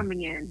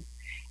coming in,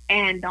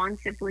 and Dawn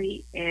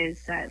Sipley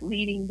is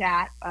leading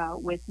that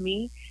with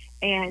me,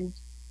 and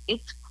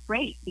it's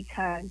great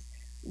because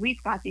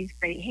we've got these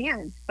great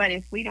hands, but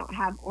if we don't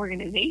have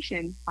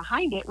organization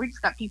behind it, we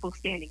just got people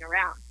standing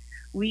around.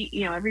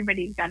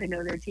 Everybody's got to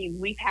know their team.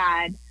 We've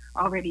had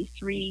already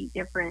 3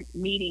 different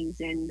meetings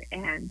and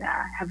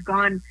have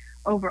gone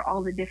over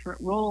all the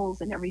different roles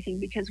and everything,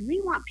 because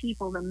we want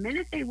people, the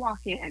minute they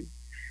walk in,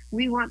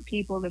 we want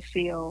people to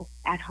feel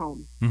at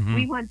home.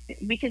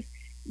 Because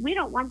we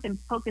don't want them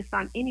focused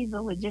on any of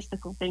the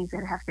logistical things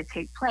that have to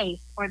take place,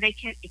 or they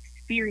can't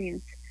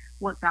experience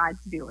what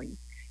God's doing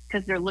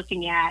because they're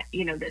looking at,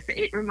 this.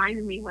 It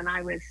reminded me when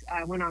I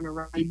went on a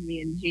ride,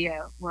 me and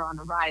Gia were on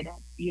a ride at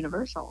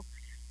Universal,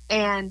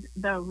 and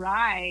the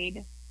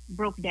ride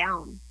broke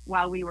down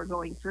while we were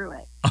going through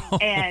it.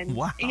 And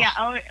wow.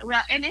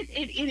 And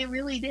it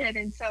really did.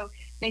 And so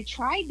they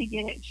tried to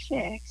get it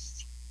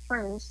fixed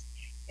first.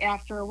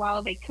 After a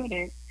while they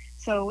couldn't,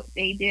 so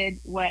they did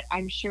what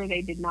I'm sure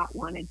they did not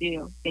want to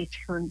do. They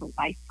turned the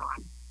lights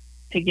on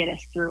to get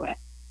us through it.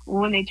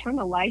 When they turn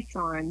the lights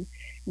on,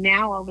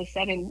 now all of a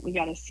sudden we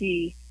got to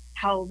see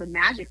how the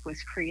magic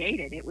was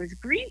created. It was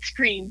green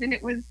screens, and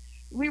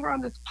we were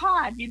on this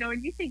pod,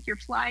 and you think you're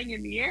flying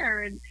in the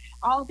air, and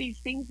all these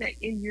things that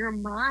in your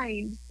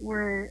mind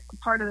were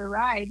part of the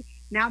ride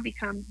now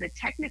become the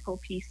technical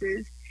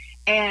pieces.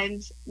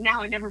 And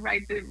now I never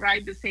ride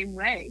the same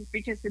way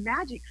because the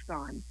magic's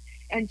gone.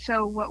 And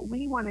so what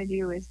we want to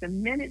do is the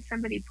minute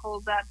somebody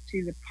pulls up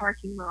to the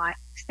parking lot,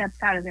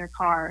 steps out of their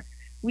car,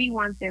 we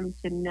want them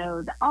to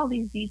know that all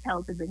these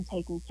details have been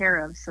taken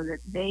care of so that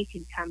they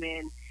can come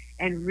in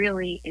and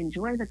really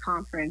enjoy the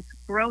conference,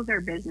 grow their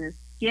business,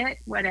 get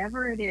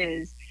whatever it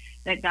is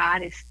that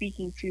God is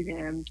speaking to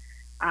them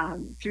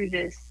through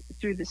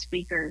the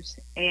speakers,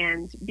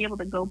 and be able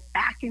to go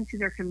back into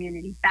their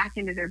community, back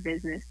into their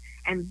business,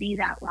 and be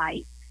that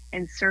light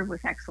and serve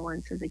with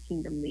excellence as a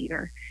kingdom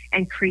leader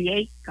and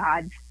create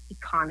God's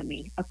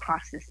economy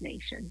across this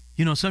nation.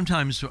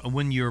 Sometimes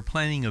when you're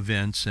planning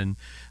events, and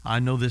I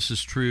know this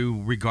is true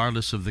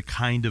regardless of the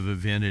kind of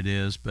event it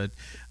is, but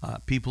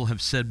people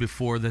have said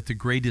before that the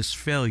greatest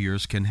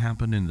failures can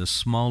happen in the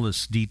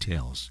smallest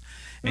details.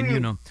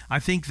 And, I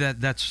think that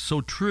that's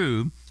so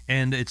true.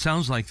 And it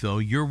sounds like, though,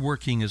 you're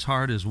working as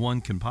hard as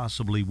one can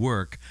possibly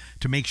work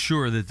to make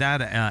sure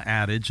that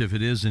adage, if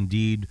it is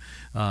indeed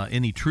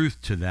any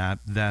truth to that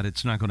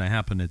it's not going to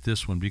happen at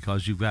this one,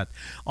 because you've got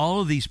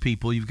all of these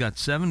people. You've got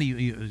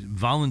 70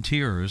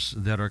 volunteers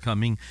that are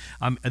coming.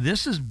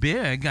 This is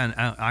big, and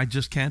I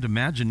just can't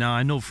imagine. Now,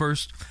 I know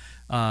First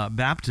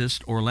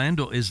Baptist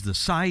Orlando is the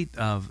site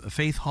of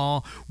Faith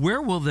Hall.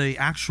 Where will the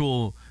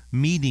actual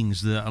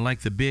meetings,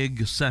 like the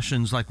big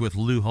sessions like with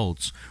Lou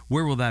Holtz,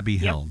 where will that be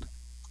held?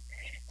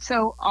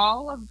 So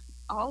all of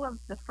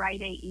the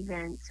Friday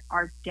events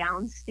are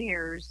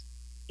downstairs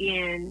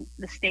in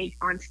the stage,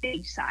 on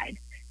stage side.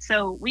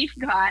 So we've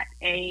got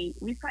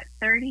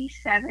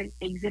 37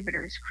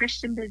 exhibitors,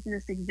 Christian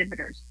business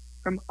exhibitors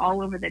from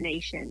all over the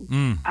nation.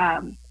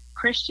 The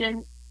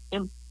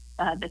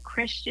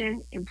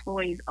Christian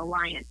Employees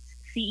Alliance,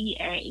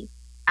 CEA,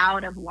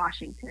 out of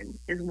Washington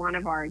is one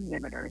of our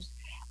exhibitors.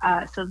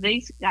 So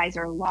these guys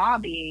are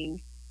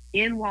lobbying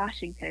in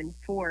Washington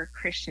for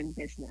Christian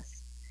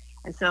business.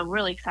 And so I'm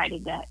really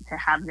excited to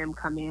have them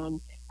come in.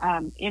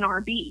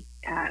 NRB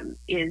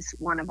is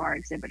one of our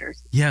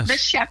exhibitors. Yes. The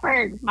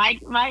Shepherd, my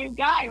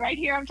guy right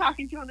here I'm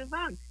talking to on the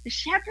phone. The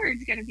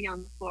Shepherd's going to be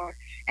on the floor.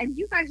 And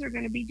you guys are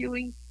going to be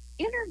doing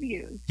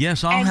interviews.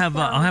 Yes, I'll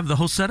have the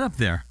whole setup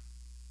there.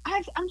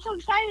 I'm so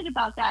excited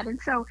about that. And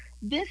so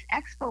this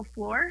expo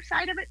floor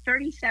side of it,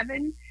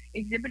 37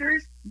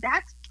 exhibitors,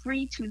 that's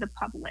free to the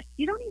public.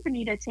 You don't even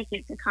need a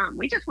ticket to come.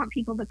 We just want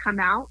people to come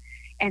out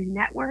and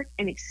network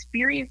and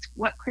experience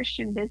what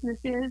Christian business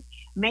is,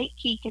 make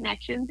key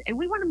connections, and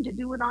we want them to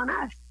do it on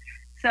us.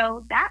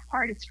 So that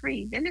part is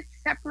free. Then it's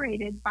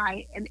separated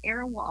by an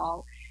air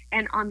wall,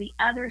 and on the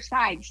other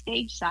side,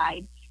 stage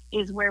side,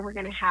 is where we're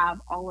going to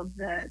have all of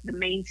the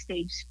main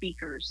stage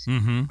speakers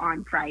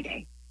on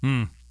Friday.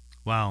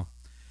 Wow.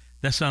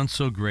 That sounds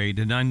so great.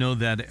 And I know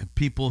that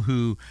people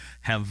who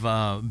have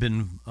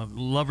been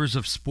lovers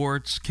of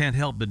sports can't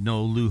help but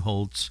know Lou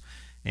Holtz.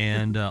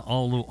 And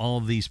all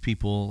of these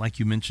people, like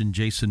you mentioned,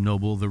 Jason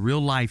Noble, the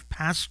real-life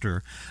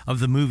pastor of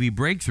the movie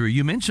Breakthrough.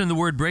 You mentioned the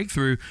word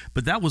breakthrough,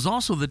 but that was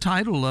also the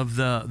title of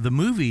the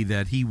movie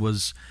that he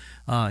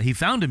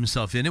found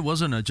himself in. It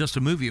wasn't just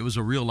a movie; it was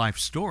a real-life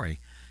story.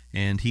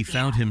 And he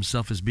found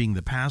himself as being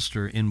the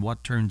pastor in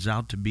what turns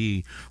out to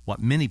be what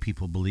many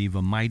people believe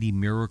a mighty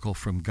miracle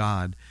from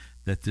God,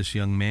 that this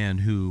young man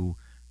who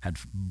had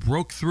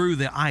broke through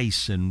the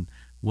ice and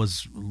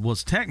was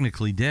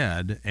technically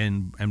dead,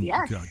 and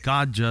Yes.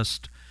 God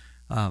just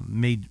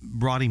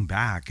brought him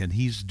back, and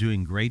he's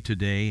doing great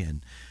today.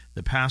 And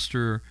the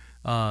pastor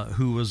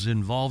who was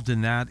involved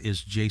in that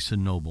is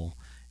Jason Noble.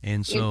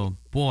 And so,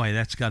 boy,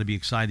 that's got to be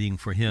exciting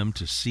for him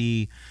to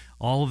see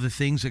all of the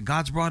things that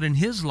God's brought in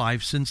his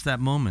life since that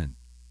moment.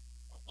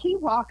 He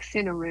walks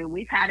in a room.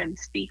 We've had him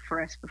speak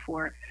for us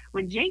before.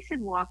 When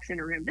Jason walks in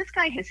a room, this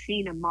guy has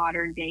seen a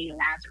modern day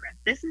Lazarus.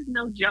 This is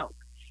no joke.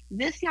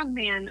 This young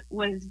man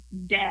was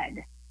dead.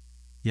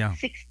 Yeah.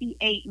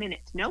 68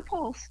 minutes. No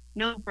pulse,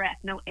 no breath,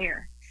 no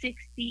air.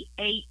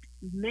 68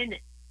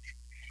 minutes.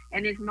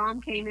 And his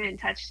mom came in,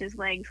 touched his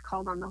legs,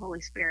 called on the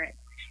Holy Spirit.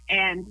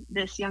 And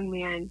this young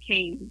man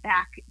came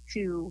back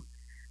to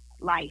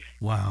life.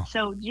 Wow.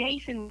 So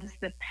Jason was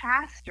the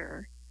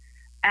pastor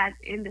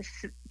in this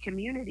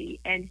community,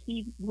 and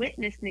he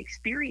witnessed and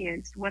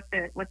experienced what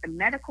the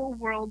medical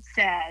world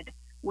said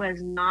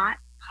was not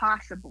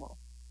possible.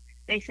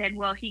 They said,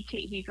 well,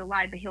 he's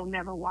alive, but he'll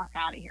never walk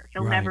out of here.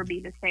 He'll Right. never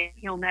be the same.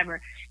 He'll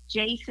never.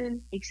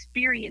 Jason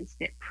experienced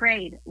it,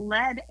 prayed,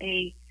 led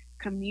a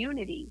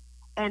community,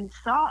 and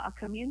saw a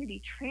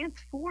community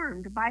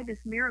transformed by this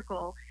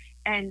miracle.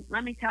 And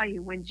let me tell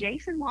you, when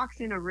Jason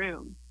walks in a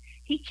room,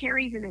 he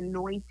carries an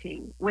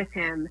anointing with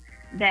him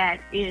that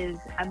is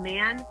a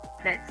man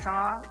that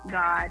saw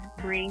God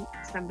bring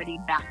somebody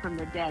back from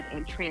the dead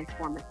and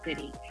transform a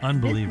city.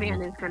 Unbelievable. This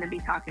man is going to be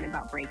talking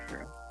about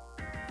breakthrough.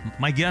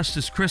 My guest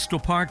is Crystal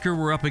Parker.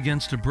 We're up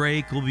against a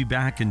break. We'll be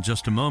back in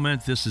just a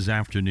moment. This is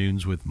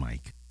Afternoons with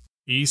Mike.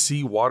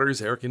 EC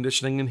Waters Air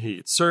Conditioning and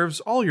Heat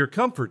serves all your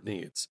comfort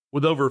needs.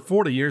 With over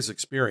 40 years'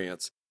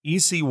 experience,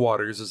 EC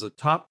Waters is a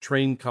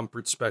top-trained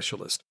comfort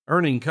specialist,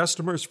 earning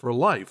customers for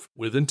life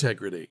with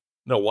integrity.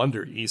 No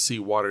wonder EC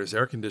Waters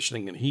Air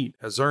Conditioning and Heat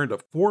has earned a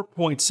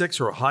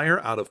 4.6 or higher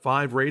out of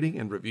 5 rating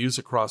and reviews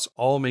across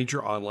all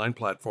major online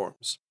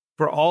platforms.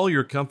 For all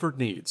your comfort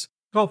needs,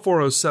 call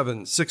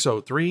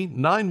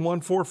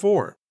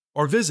 407-603-9144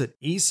 or visit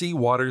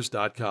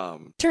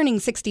ecwaters.com. Turning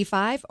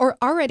 65 or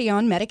already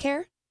on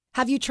Medicare?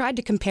 Have you tried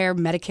to compare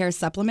Medicare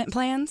supplement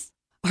plans?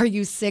 Are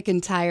you sick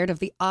and tired of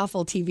the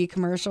awful TV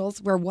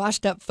commercials where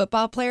washed-up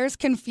football players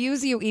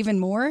confuse you even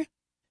more?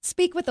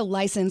 Speak with a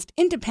licensed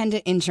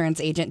independent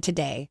insurance agent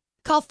today.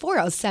 Call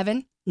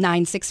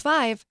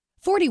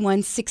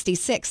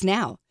 407-965-4166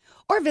 now,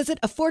 or visit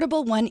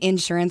Affordable One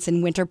Insurance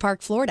in Winter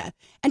Park, Florida,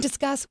 and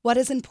discuss what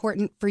is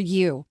important for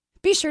you.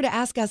 Be sure to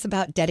ask us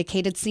about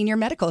dedicated senior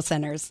medical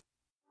centers.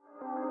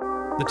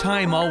 The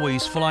time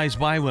always flies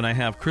by when I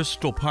have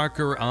Crystal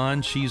Parker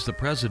on. She's the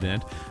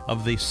president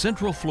of the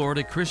Central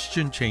Florida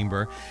Christian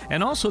Chamber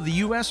and also the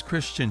U.S.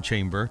 Christian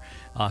Chamber,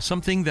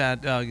 something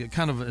that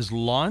kind of is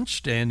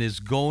launched and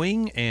is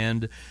going.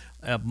 And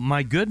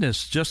my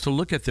goodness, just to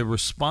look at the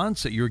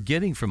response that you're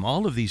getting from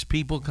all of these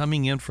people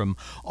coming in from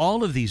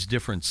all of these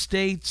different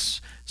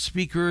states,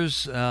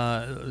 speakers,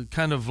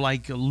 kind of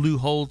like Lou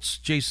Holtz,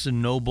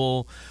 Jason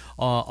Noble,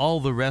 all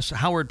the rest,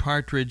 Howard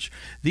Partridge.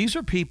 These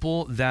are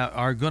people that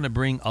are going to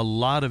bring a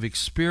lot of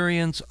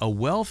experience, a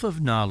wealth of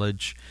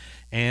knowledge,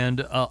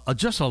 and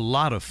just a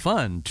lot of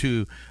fun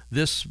to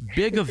this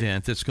big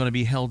event that's going to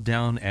be held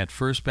down at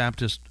First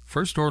Baptist,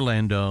 First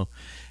Orlando.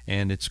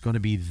 And it's going to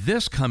be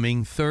this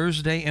coming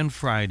Thursday and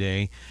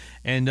Friday.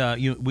 And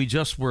we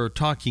just were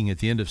talking at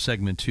the end of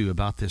segment 2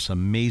 about this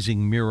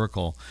amazing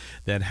miracle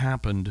that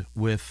happened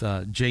with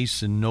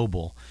Jason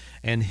Noble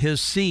and his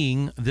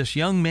seeing this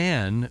young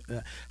man.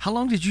 How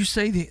long did you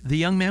say the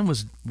young man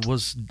was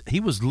he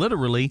was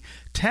literally,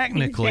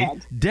 technically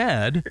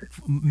dead,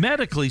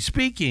 medically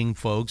speaking,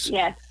 folks?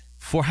 Yes.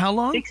 For how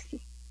long?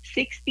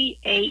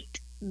 68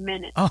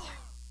 minutes. Oh,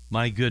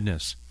 my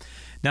goodness.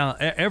 Now,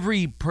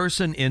 every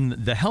person in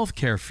the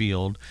healthcare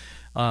field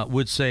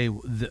would say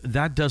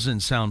that doesn't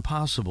sound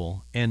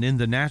possible. And in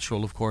the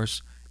natural, of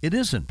course, it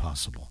isn't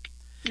possible.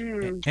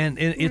 And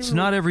it's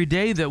not every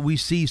day that we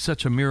see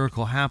such a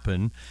miracle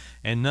happen.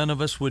 And none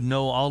of us would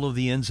know all of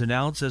the ins and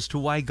outs as to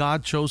why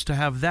God chose to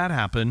have that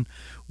happen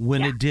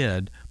when it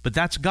did. But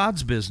that's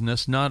God's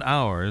business, not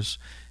ours.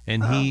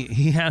 And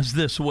he has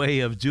this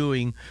way of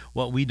doing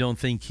what we don't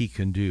think he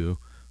can do.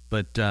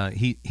 But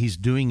he's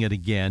doing it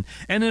again.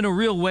 And in a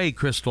real way,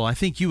 Crystal, I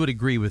think you would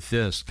agree with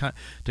this,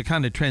 to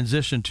kind of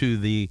transition to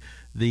the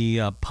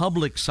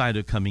public side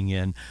of coming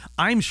in.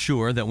 I'm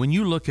sure that when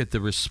you look at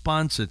the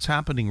response that's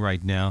happening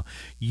right now,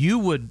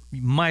 you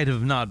might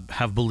have not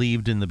have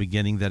believed in the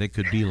beginning that it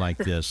could be like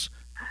this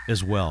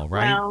as well,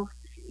 right? Well,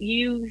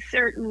 you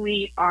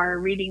certainly are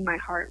reading my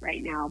heart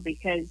right now,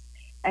 because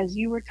as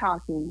you were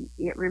talking,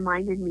 it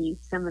reminded me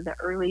some of the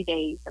early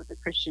days of the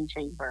Christian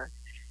Chamber.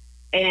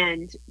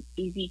 And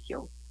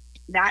Ezekiel,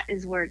 that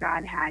is where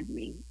God had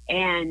me.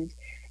 And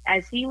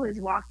as he was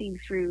walking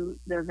through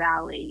the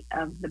valley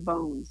of the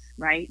bones,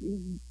 right?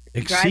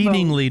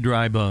 Exceedingly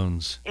dry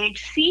bones.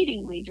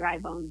 Exceedingly dry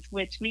bones,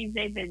 which means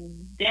they've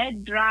been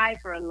dead dry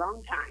for a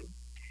long time.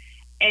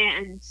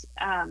 And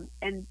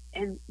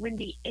when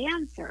the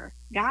answer,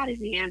 God is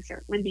the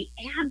answer. When the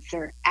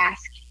answer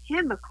asks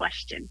him a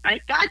question,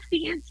 right? God's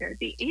the answer.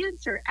 The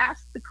answer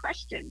asks the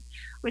question,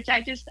 which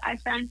I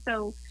find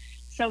so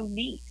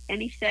neat.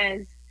 And he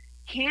says,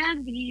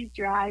 "Can these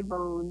dry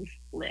bones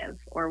live?"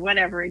 Or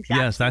whatever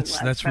exactly. Yes,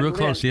 that's real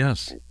close.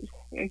 Yes.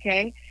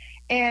 Okay.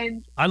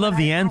 And I love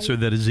the answer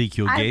that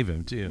Ezekiel gave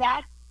him too.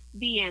 That's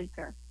the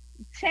answer.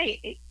 Say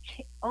it,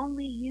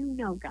 only you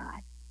know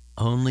God.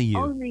 Only you.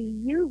 Only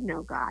you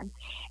know God.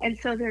 And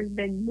so there's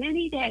been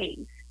many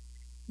days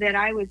that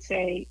I would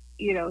say,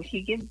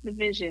 he gives the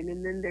vision,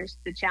 and then there's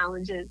the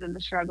challenges and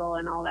the struggle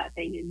and all that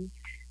thing and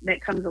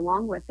that comes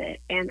along with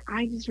it. And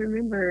I just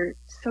remember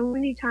so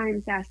many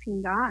times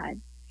asking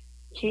God,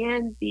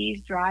 can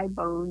these dry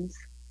bones,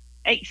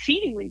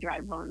 exceedingly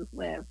dry bones,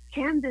 live?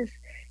 Can this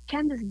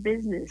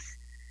business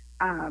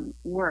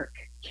work?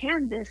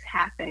 Can this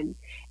happen?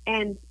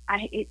 And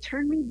it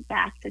turned me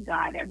back to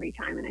God every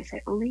time. And I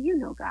said, only you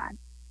know, God.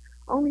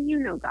 Only you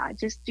know, God.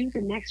 Just do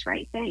the next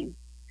right thing,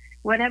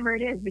 whatever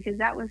it is, because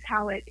that was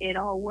how it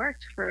all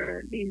worked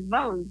for these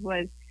bones,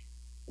 was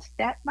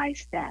step by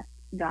step,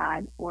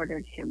 God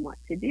ordered him what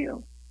to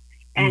do.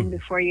 And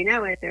before you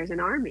know it, there's an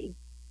army,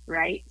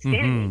 right,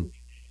 standing.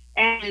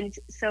 And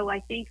so I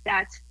think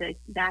that's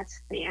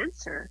the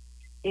answer,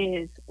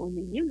 is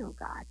only you know,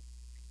 God.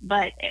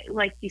 But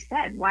like you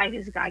said, why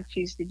does God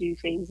choose to do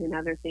things and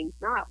other things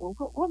not? Well,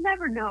 we'll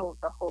never know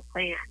the whole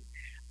plan,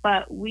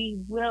 but we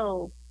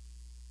will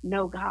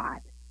know God,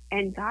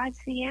 and God's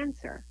the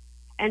answer.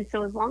 And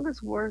so as long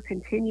as we're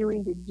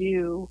continuing to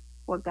do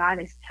what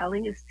God is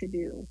telling us to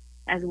do,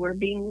 as we're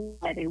being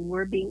led and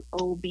we're being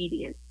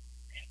obedient.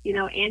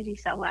 Angie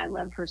Sella, I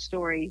love her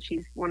story.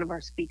 She's one of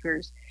our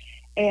speakers,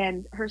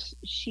 and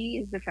she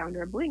is the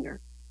founder of Blinger.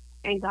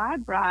 And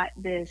God brought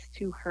this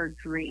to her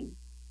dream.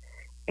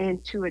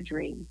 And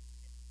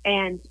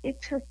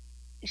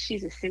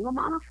she's a single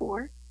mom of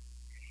 4,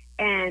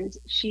 and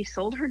she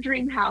sold her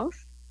dream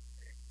house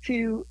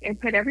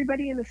and put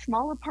everybody in a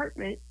small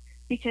apartment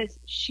because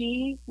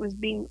she was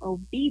being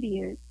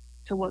obedient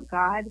to what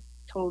God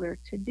told her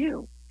to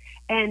do.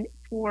 And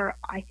for,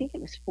 I think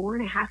it was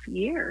 4.5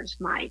 years,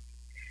 Mike,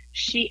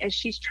 as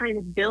she's trying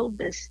to build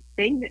this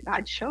thing that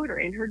God showed her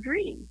in her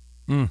dream,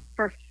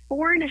 for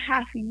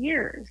 4.5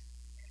 years,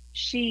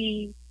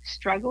 she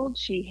struggled.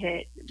 She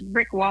hit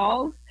brick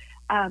walls,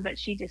 but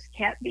she just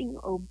kept being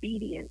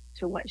obedient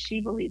to what she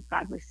believed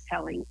God was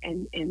telling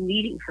and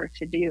leading her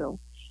to do.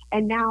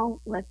 And now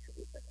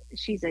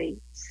she's a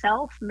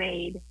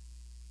self-made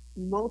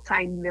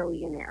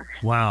multi-millionaire.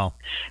 Wow.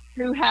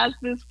 Who has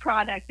this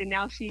product, and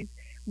now she's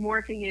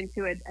morphing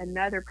into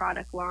another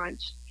product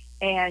launch,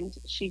 and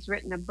she's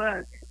written a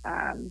book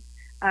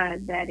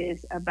that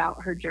is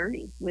about her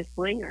journey with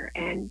Blinger.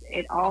 And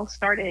it all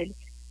started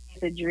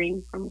with a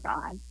dream from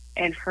God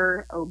and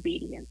her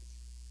obedience.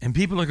 And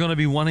people are going to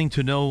be wanting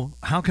to know,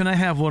 how can I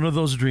have one of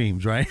those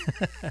dreams, right?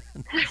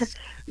 Yes.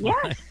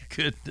 My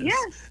goodness.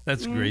 Yes.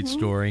 That's a great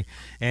story.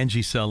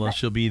 Angie Sella,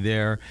 she'll be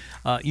there.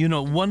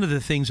 One of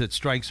the things that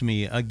strikes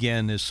me,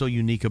 again, is so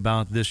unique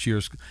about this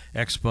year's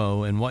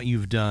expo and what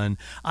you've done.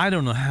 I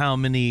don't know how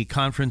many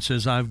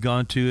conferences I've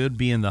gone to. It'd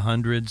be in the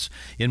hundreds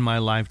in my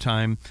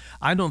lifetime.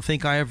 I don't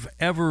think I have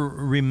ever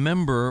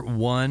remember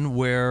one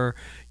where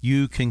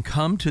you can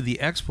come to the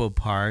expo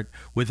part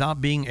without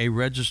being a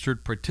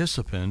registered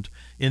participant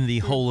in the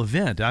whole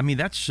event. I mean,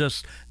 that's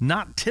just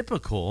not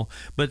typical,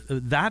 but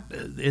that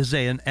is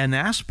an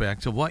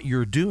aspect of what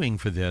you're doing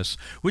for this,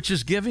 which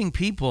is giving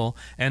people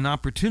an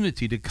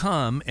opportunity to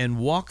come and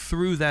walk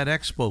through that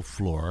expo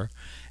floor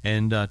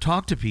and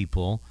talk to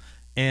people,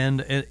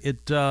 and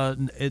it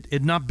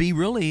not be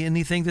really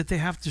anything that they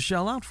have to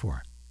shell out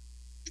for.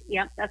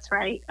 Yep, that's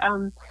right.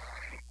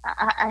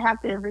 I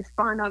have to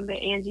respond on the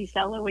Angie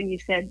Sella when you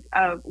said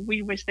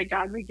we wish that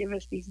God would give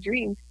us these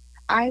dreams.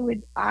 I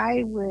would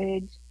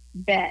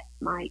bet,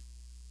 Mike,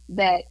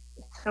 that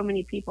so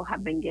many people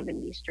have been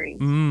given these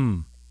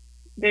dreams.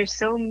 There's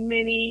so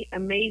many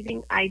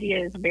amazing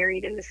ideas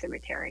buried in the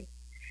cemetery.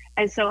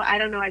 And so I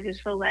don't know, I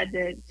just feel led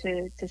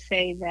to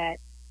say that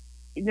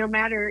no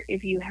matter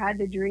if you had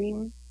the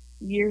dream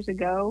years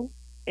ago,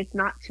 it's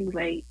not too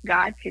late.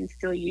 God can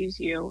still use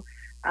you.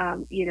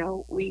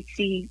 We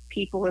see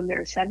people in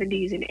their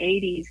 70s and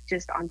 80s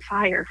just on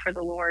fire for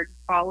the Lord,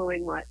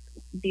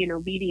 being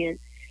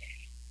obedient.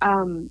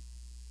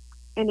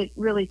 And it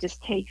really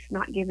just takes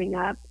not giving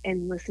up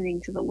and listening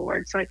to the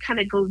Lord. So it kind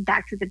of goes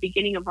back to the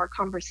beginning of our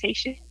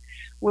conversation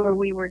where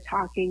we were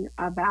talking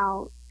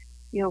about,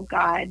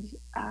 God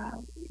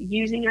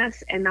using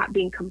us and not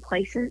being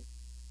complacent.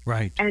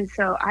 Right. And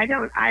so I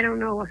don't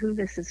know who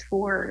this is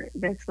for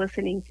that's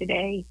listening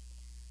today,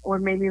 or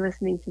maybe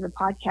listening to the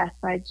podcast,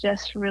 but I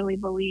just really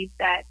believe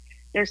that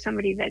there's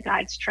somebody that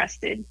God's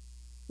trusted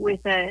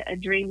with a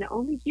dream that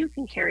only you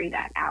can carry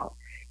that out.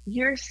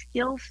 Your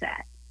skill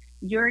set,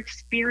 your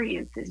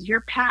experiences,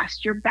 your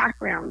past, your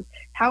background,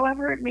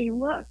 however it may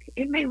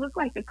look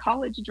like a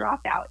college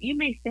dropout. You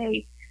may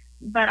say,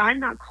 but I'm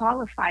not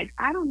qualified.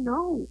 I don't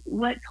know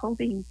what's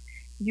holding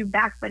you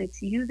back, but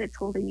it's you that's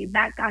holding you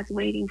back. God's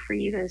waiting for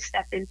you to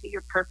step into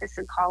your purpose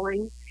and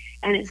calling,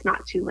 and it's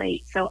not too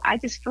late. So I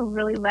just feel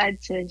really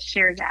led to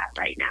share that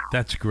right now.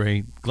 That's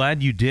great.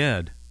 Glad you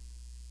did.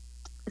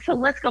 So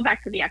let's go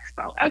back to the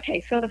expo.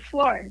 Okay, so the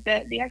floor,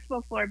 the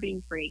expo floor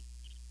being free.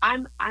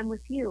 I'm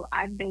with you.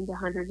 I've been to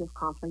hundreds of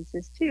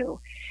conferences too.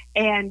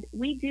 And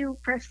we do,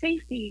 for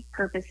safety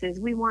purposes,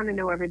 we want to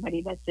know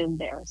everybody that's in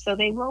there. So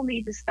they will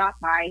need to stop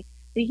by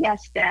the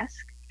Yes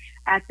Desk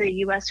at the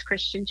U.S.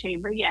 Christian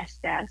Chamber Yes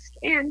Desk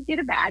and get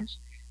a badge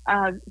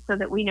so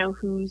that we know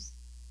who's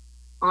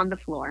on the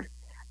floor.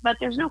 But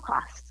there's no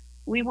cost.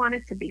 We want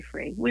it to be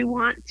free. We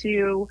want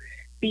to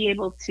be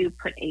able to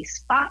put a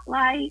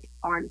spotlight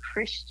on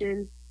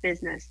Christian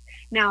business.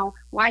 Now,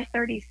 why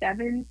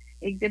 37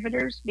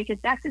 exhibitors? Because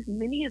that's as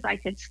many as I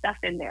could stuff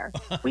in there.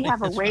 We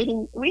have a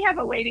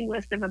waiting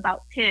list of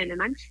about 10,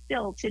 and I'm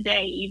still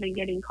today even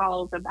getting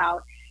calls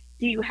about,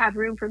 do you have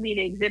room for me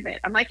to exhibit?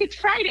 I'm like, it's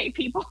Friday,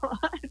 people.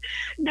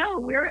 No,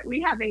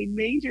 we have a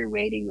major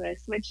waiting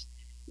list, which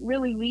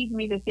really leads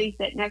me to think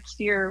that next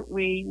year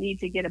we need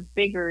to get a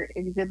bigger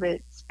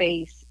exhibit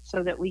space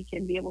so that we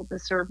can be able to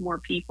serve more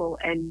people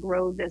and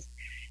grow this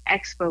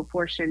expo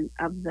portion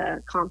of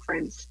the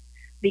conference,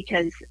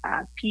 because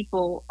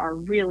people are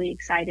really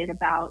excited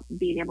about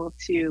being able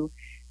to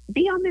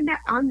be on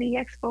the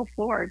expo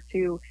floor,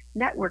 to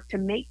network, to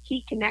make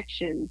key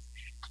connections,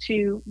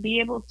 to be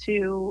able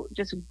to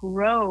just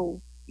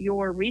grow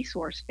your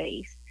resource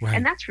base. Right.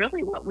 And that's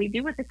really what we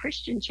do with the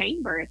Christian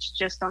Chamber. It's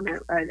just on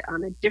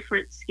a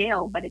different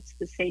scale, but it's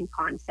the same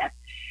concept.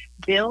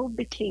 Build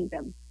the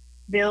kingdom,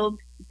 build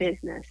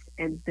business,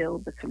 and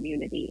build the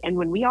community. And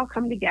when we all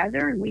come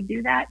together and we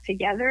do that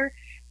together,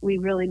 we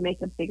really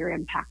make a bigger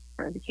impact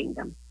for the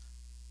kingdom.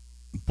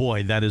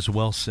 Boy, that is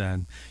well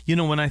said. You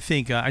know, when I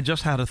think, I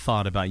just had a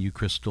thought about you,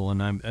 Crystal,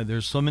 and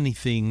there's so many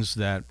things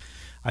that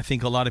I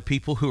think a lot of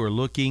people who are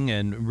looking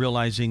and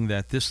realizing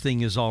that this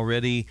thing is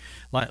already,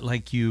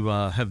 like you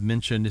have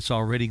mentioned, it's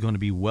already going to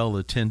be well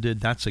attended.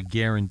 That's a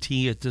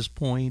guarantee at this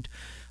point.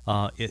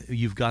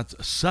 You've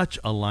got such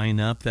a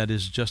lineup that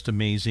is just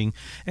amazing.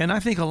 And I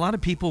think a lot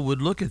of people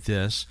would look at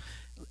this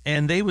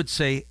and they would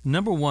say,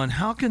 number one,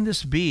 how can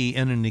this be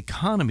in an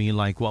economy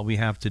like what we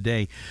have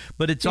today?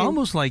 But it's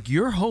almost like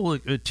your whole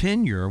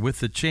tenure with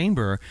the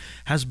chamber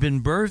has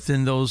been birthed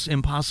in those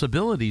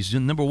impossibilities.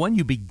 And number one,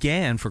 you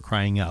began, for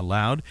crying out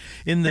loud,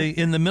 in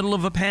the middle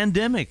of a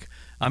pandemic.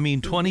 I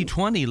mean,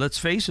 2020, let's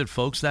face it,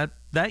 folks,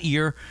 that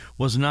year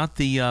was not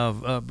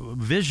the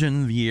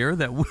vision year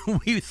that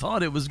we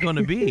thought it was going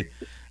to be.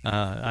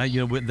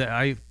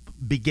 I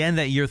began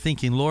that year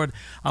thinking, Lord,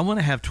 I want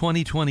to have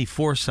 2020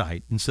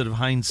 foresight instead of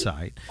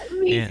hindsight.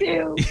 Me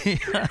too.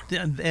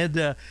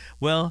 And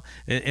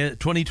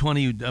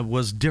 2020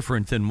 was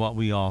different than what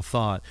we all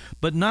thought.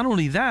 But not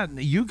only that,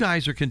 you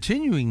guys are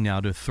continuing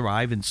now to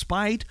thrive in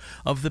spite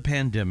of the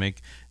pandemic.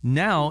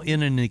 Now,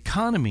 in an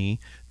economy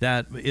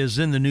that is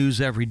in the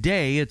news every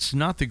day, it's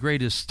not the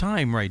greatest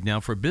time right now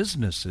for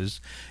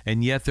businesses,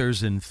 and yet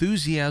there's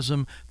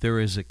enthusiasm, there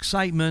is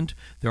excitement,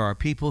 there are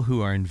people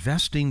who are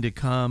investing to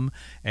come,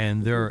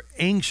 and they're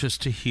anxious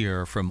to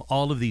hear from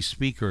all of these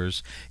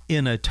speakers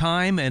in a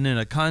time and in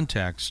a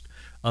context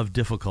of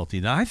difficulty.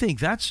 Now, I think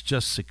that's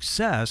just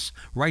success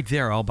right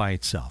there all by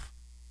itself.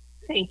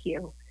 Thank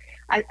you.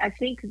 I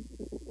think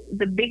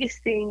the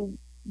biggest thing,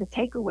 the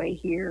takeaway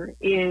here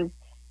is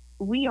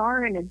we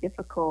are in a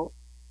difficult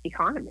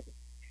economy,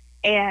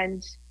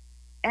 and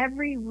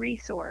every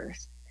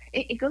resource,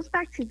 it goes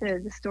back to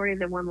the story of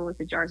the woman with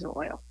the jars of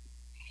oil.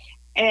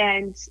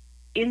 And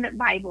in the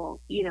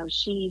Bible, you know,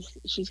 she's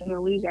going to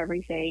lose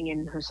everything,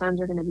 and her sons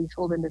are going to be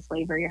sold into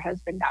slavery. Her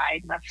husband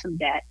died, left some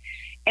debt.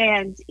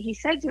 And he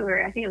said to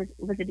her, I think it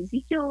was it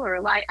Ezekiel or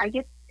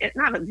Elijah,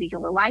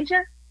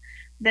 Elijah,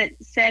 that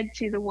said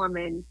to the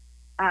woman,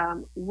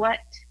 what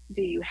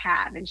do you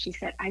have? And she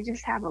said, I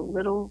just have a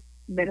little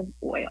bit of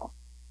oil.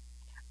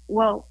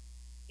 Well,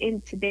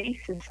 in today's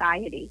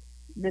society,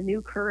 the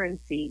new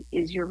currency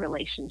is your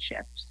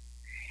relationships.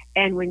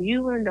 And when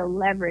you learn to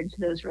leverage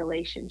those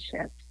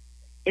relationships,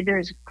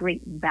 there's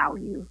great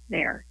value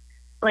there.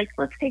 Like,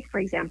 let's take, for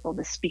example,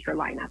 the speaker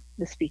lineup,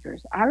 the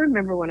speakers. I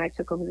remember when I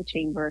took over the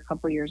chamber a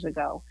couple years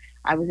ago,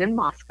 I was in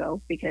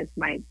Moscow because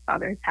my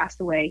father had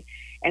passed away,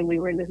 and we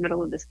were in the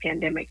middle of this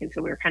pandemic. And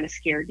so we were kind of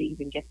scared to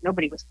even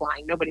nobody was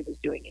flying, nobody was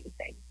doing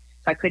anything.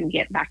 So I couldn't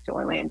get back to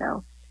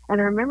Orlando.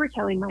 And I remember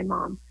telling my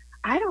mom,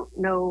 I don't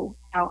know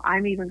how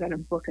I'm even going to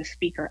book a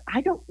speaker.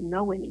 I don't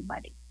know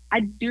anybody. I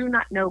do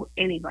not know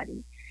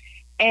anybody.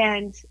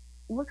 And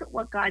look at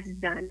what God's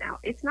done now.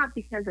 It's not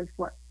because of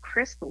what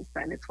Crystal's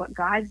done. It's what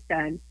God's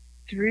done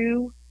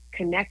through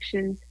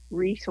connections,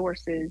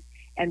 resources,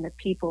 and the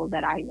people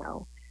that I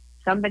know.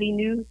 Somebody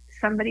knew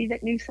somebody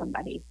that knew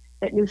somebody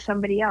that knew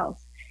somebody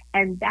else.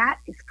 And that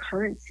is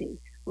currency.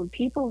 When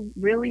people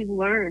really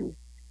learn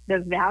the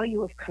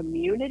value of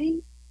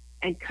community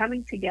and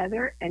coming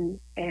together and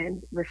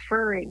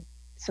referring,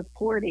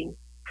 supporting,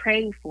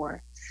 praying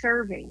for,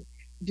 serving,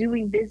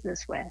 doing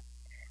business with,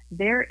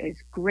 there is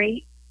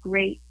great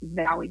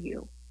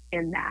value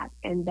in that.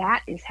 And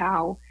that is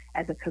how,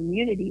 as a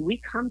community, we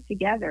come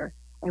together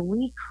and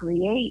we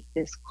create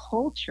this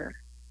culture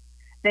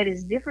that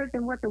is different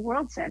than what the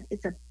world says.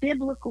 It's a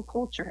biblical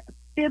culture, a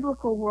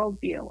biblical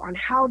worldview on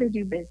how to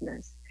do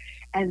business.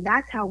 And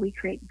that's how we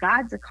create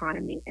God's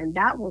economy. And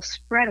that will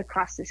spread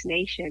across this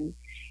nation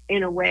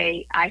in a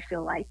way, I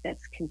feel like,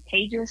 that's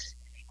contagious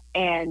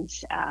and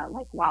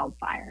like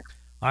wildfire.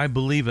 I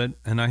believe it,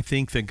 and I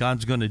think that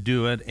God's going to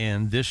do it.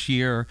 And this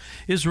year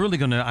is really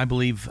going to, I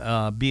believe,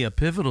 be a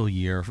pivotal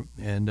year.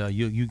 And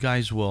you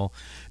guys will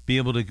be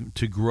able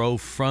to grow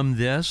from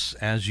this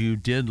as you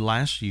did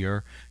last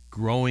year,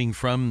 growing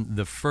from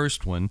the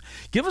first one.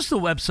 Give us the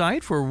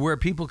website for where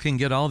people can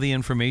get all the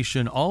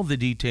information, all the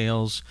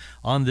details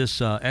on this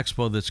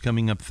expo that's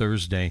coming up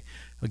Thursday.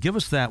 Give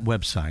us that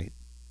website.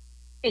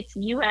 It's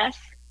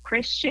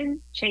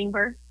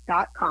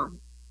uschristianchamber.com.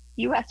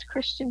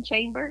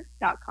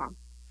 uschristianchamber.com.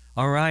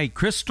 All right,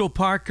 Crystal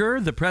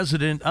Parker, the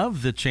president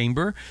of the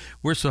Chamber,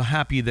 we're so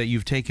happy that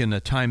you've taken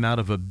a time out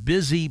of a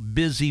busy,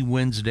 busy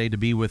Wednesday to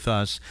be with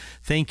us.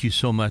 Thank you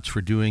so much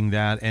for doing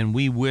that, and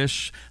we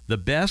wish the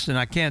best, and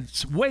I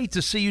can't wait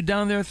to see you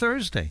down there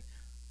Thursday.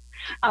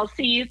 I'll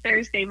see you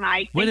Thursday,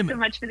 Mike. Thanks so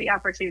much for the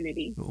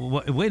opportunity.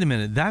 Wait a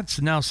minute. That's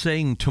now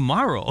saying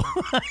tomorrow.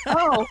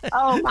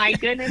 oh my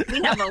goodness.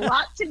 We have a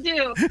lot to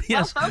do.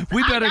 Yes, well, folks,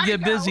 we better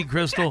get busy,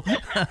 Crystal.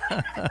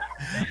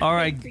 All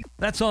right.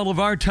 That's all of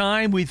our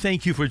time. We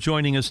thank you for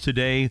joining us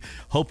today.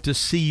 Hope to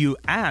see you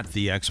at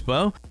the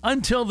expo.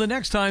 Until the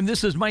next time,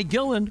 this is Mike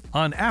Gillen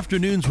on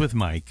Afternoons with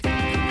Mike.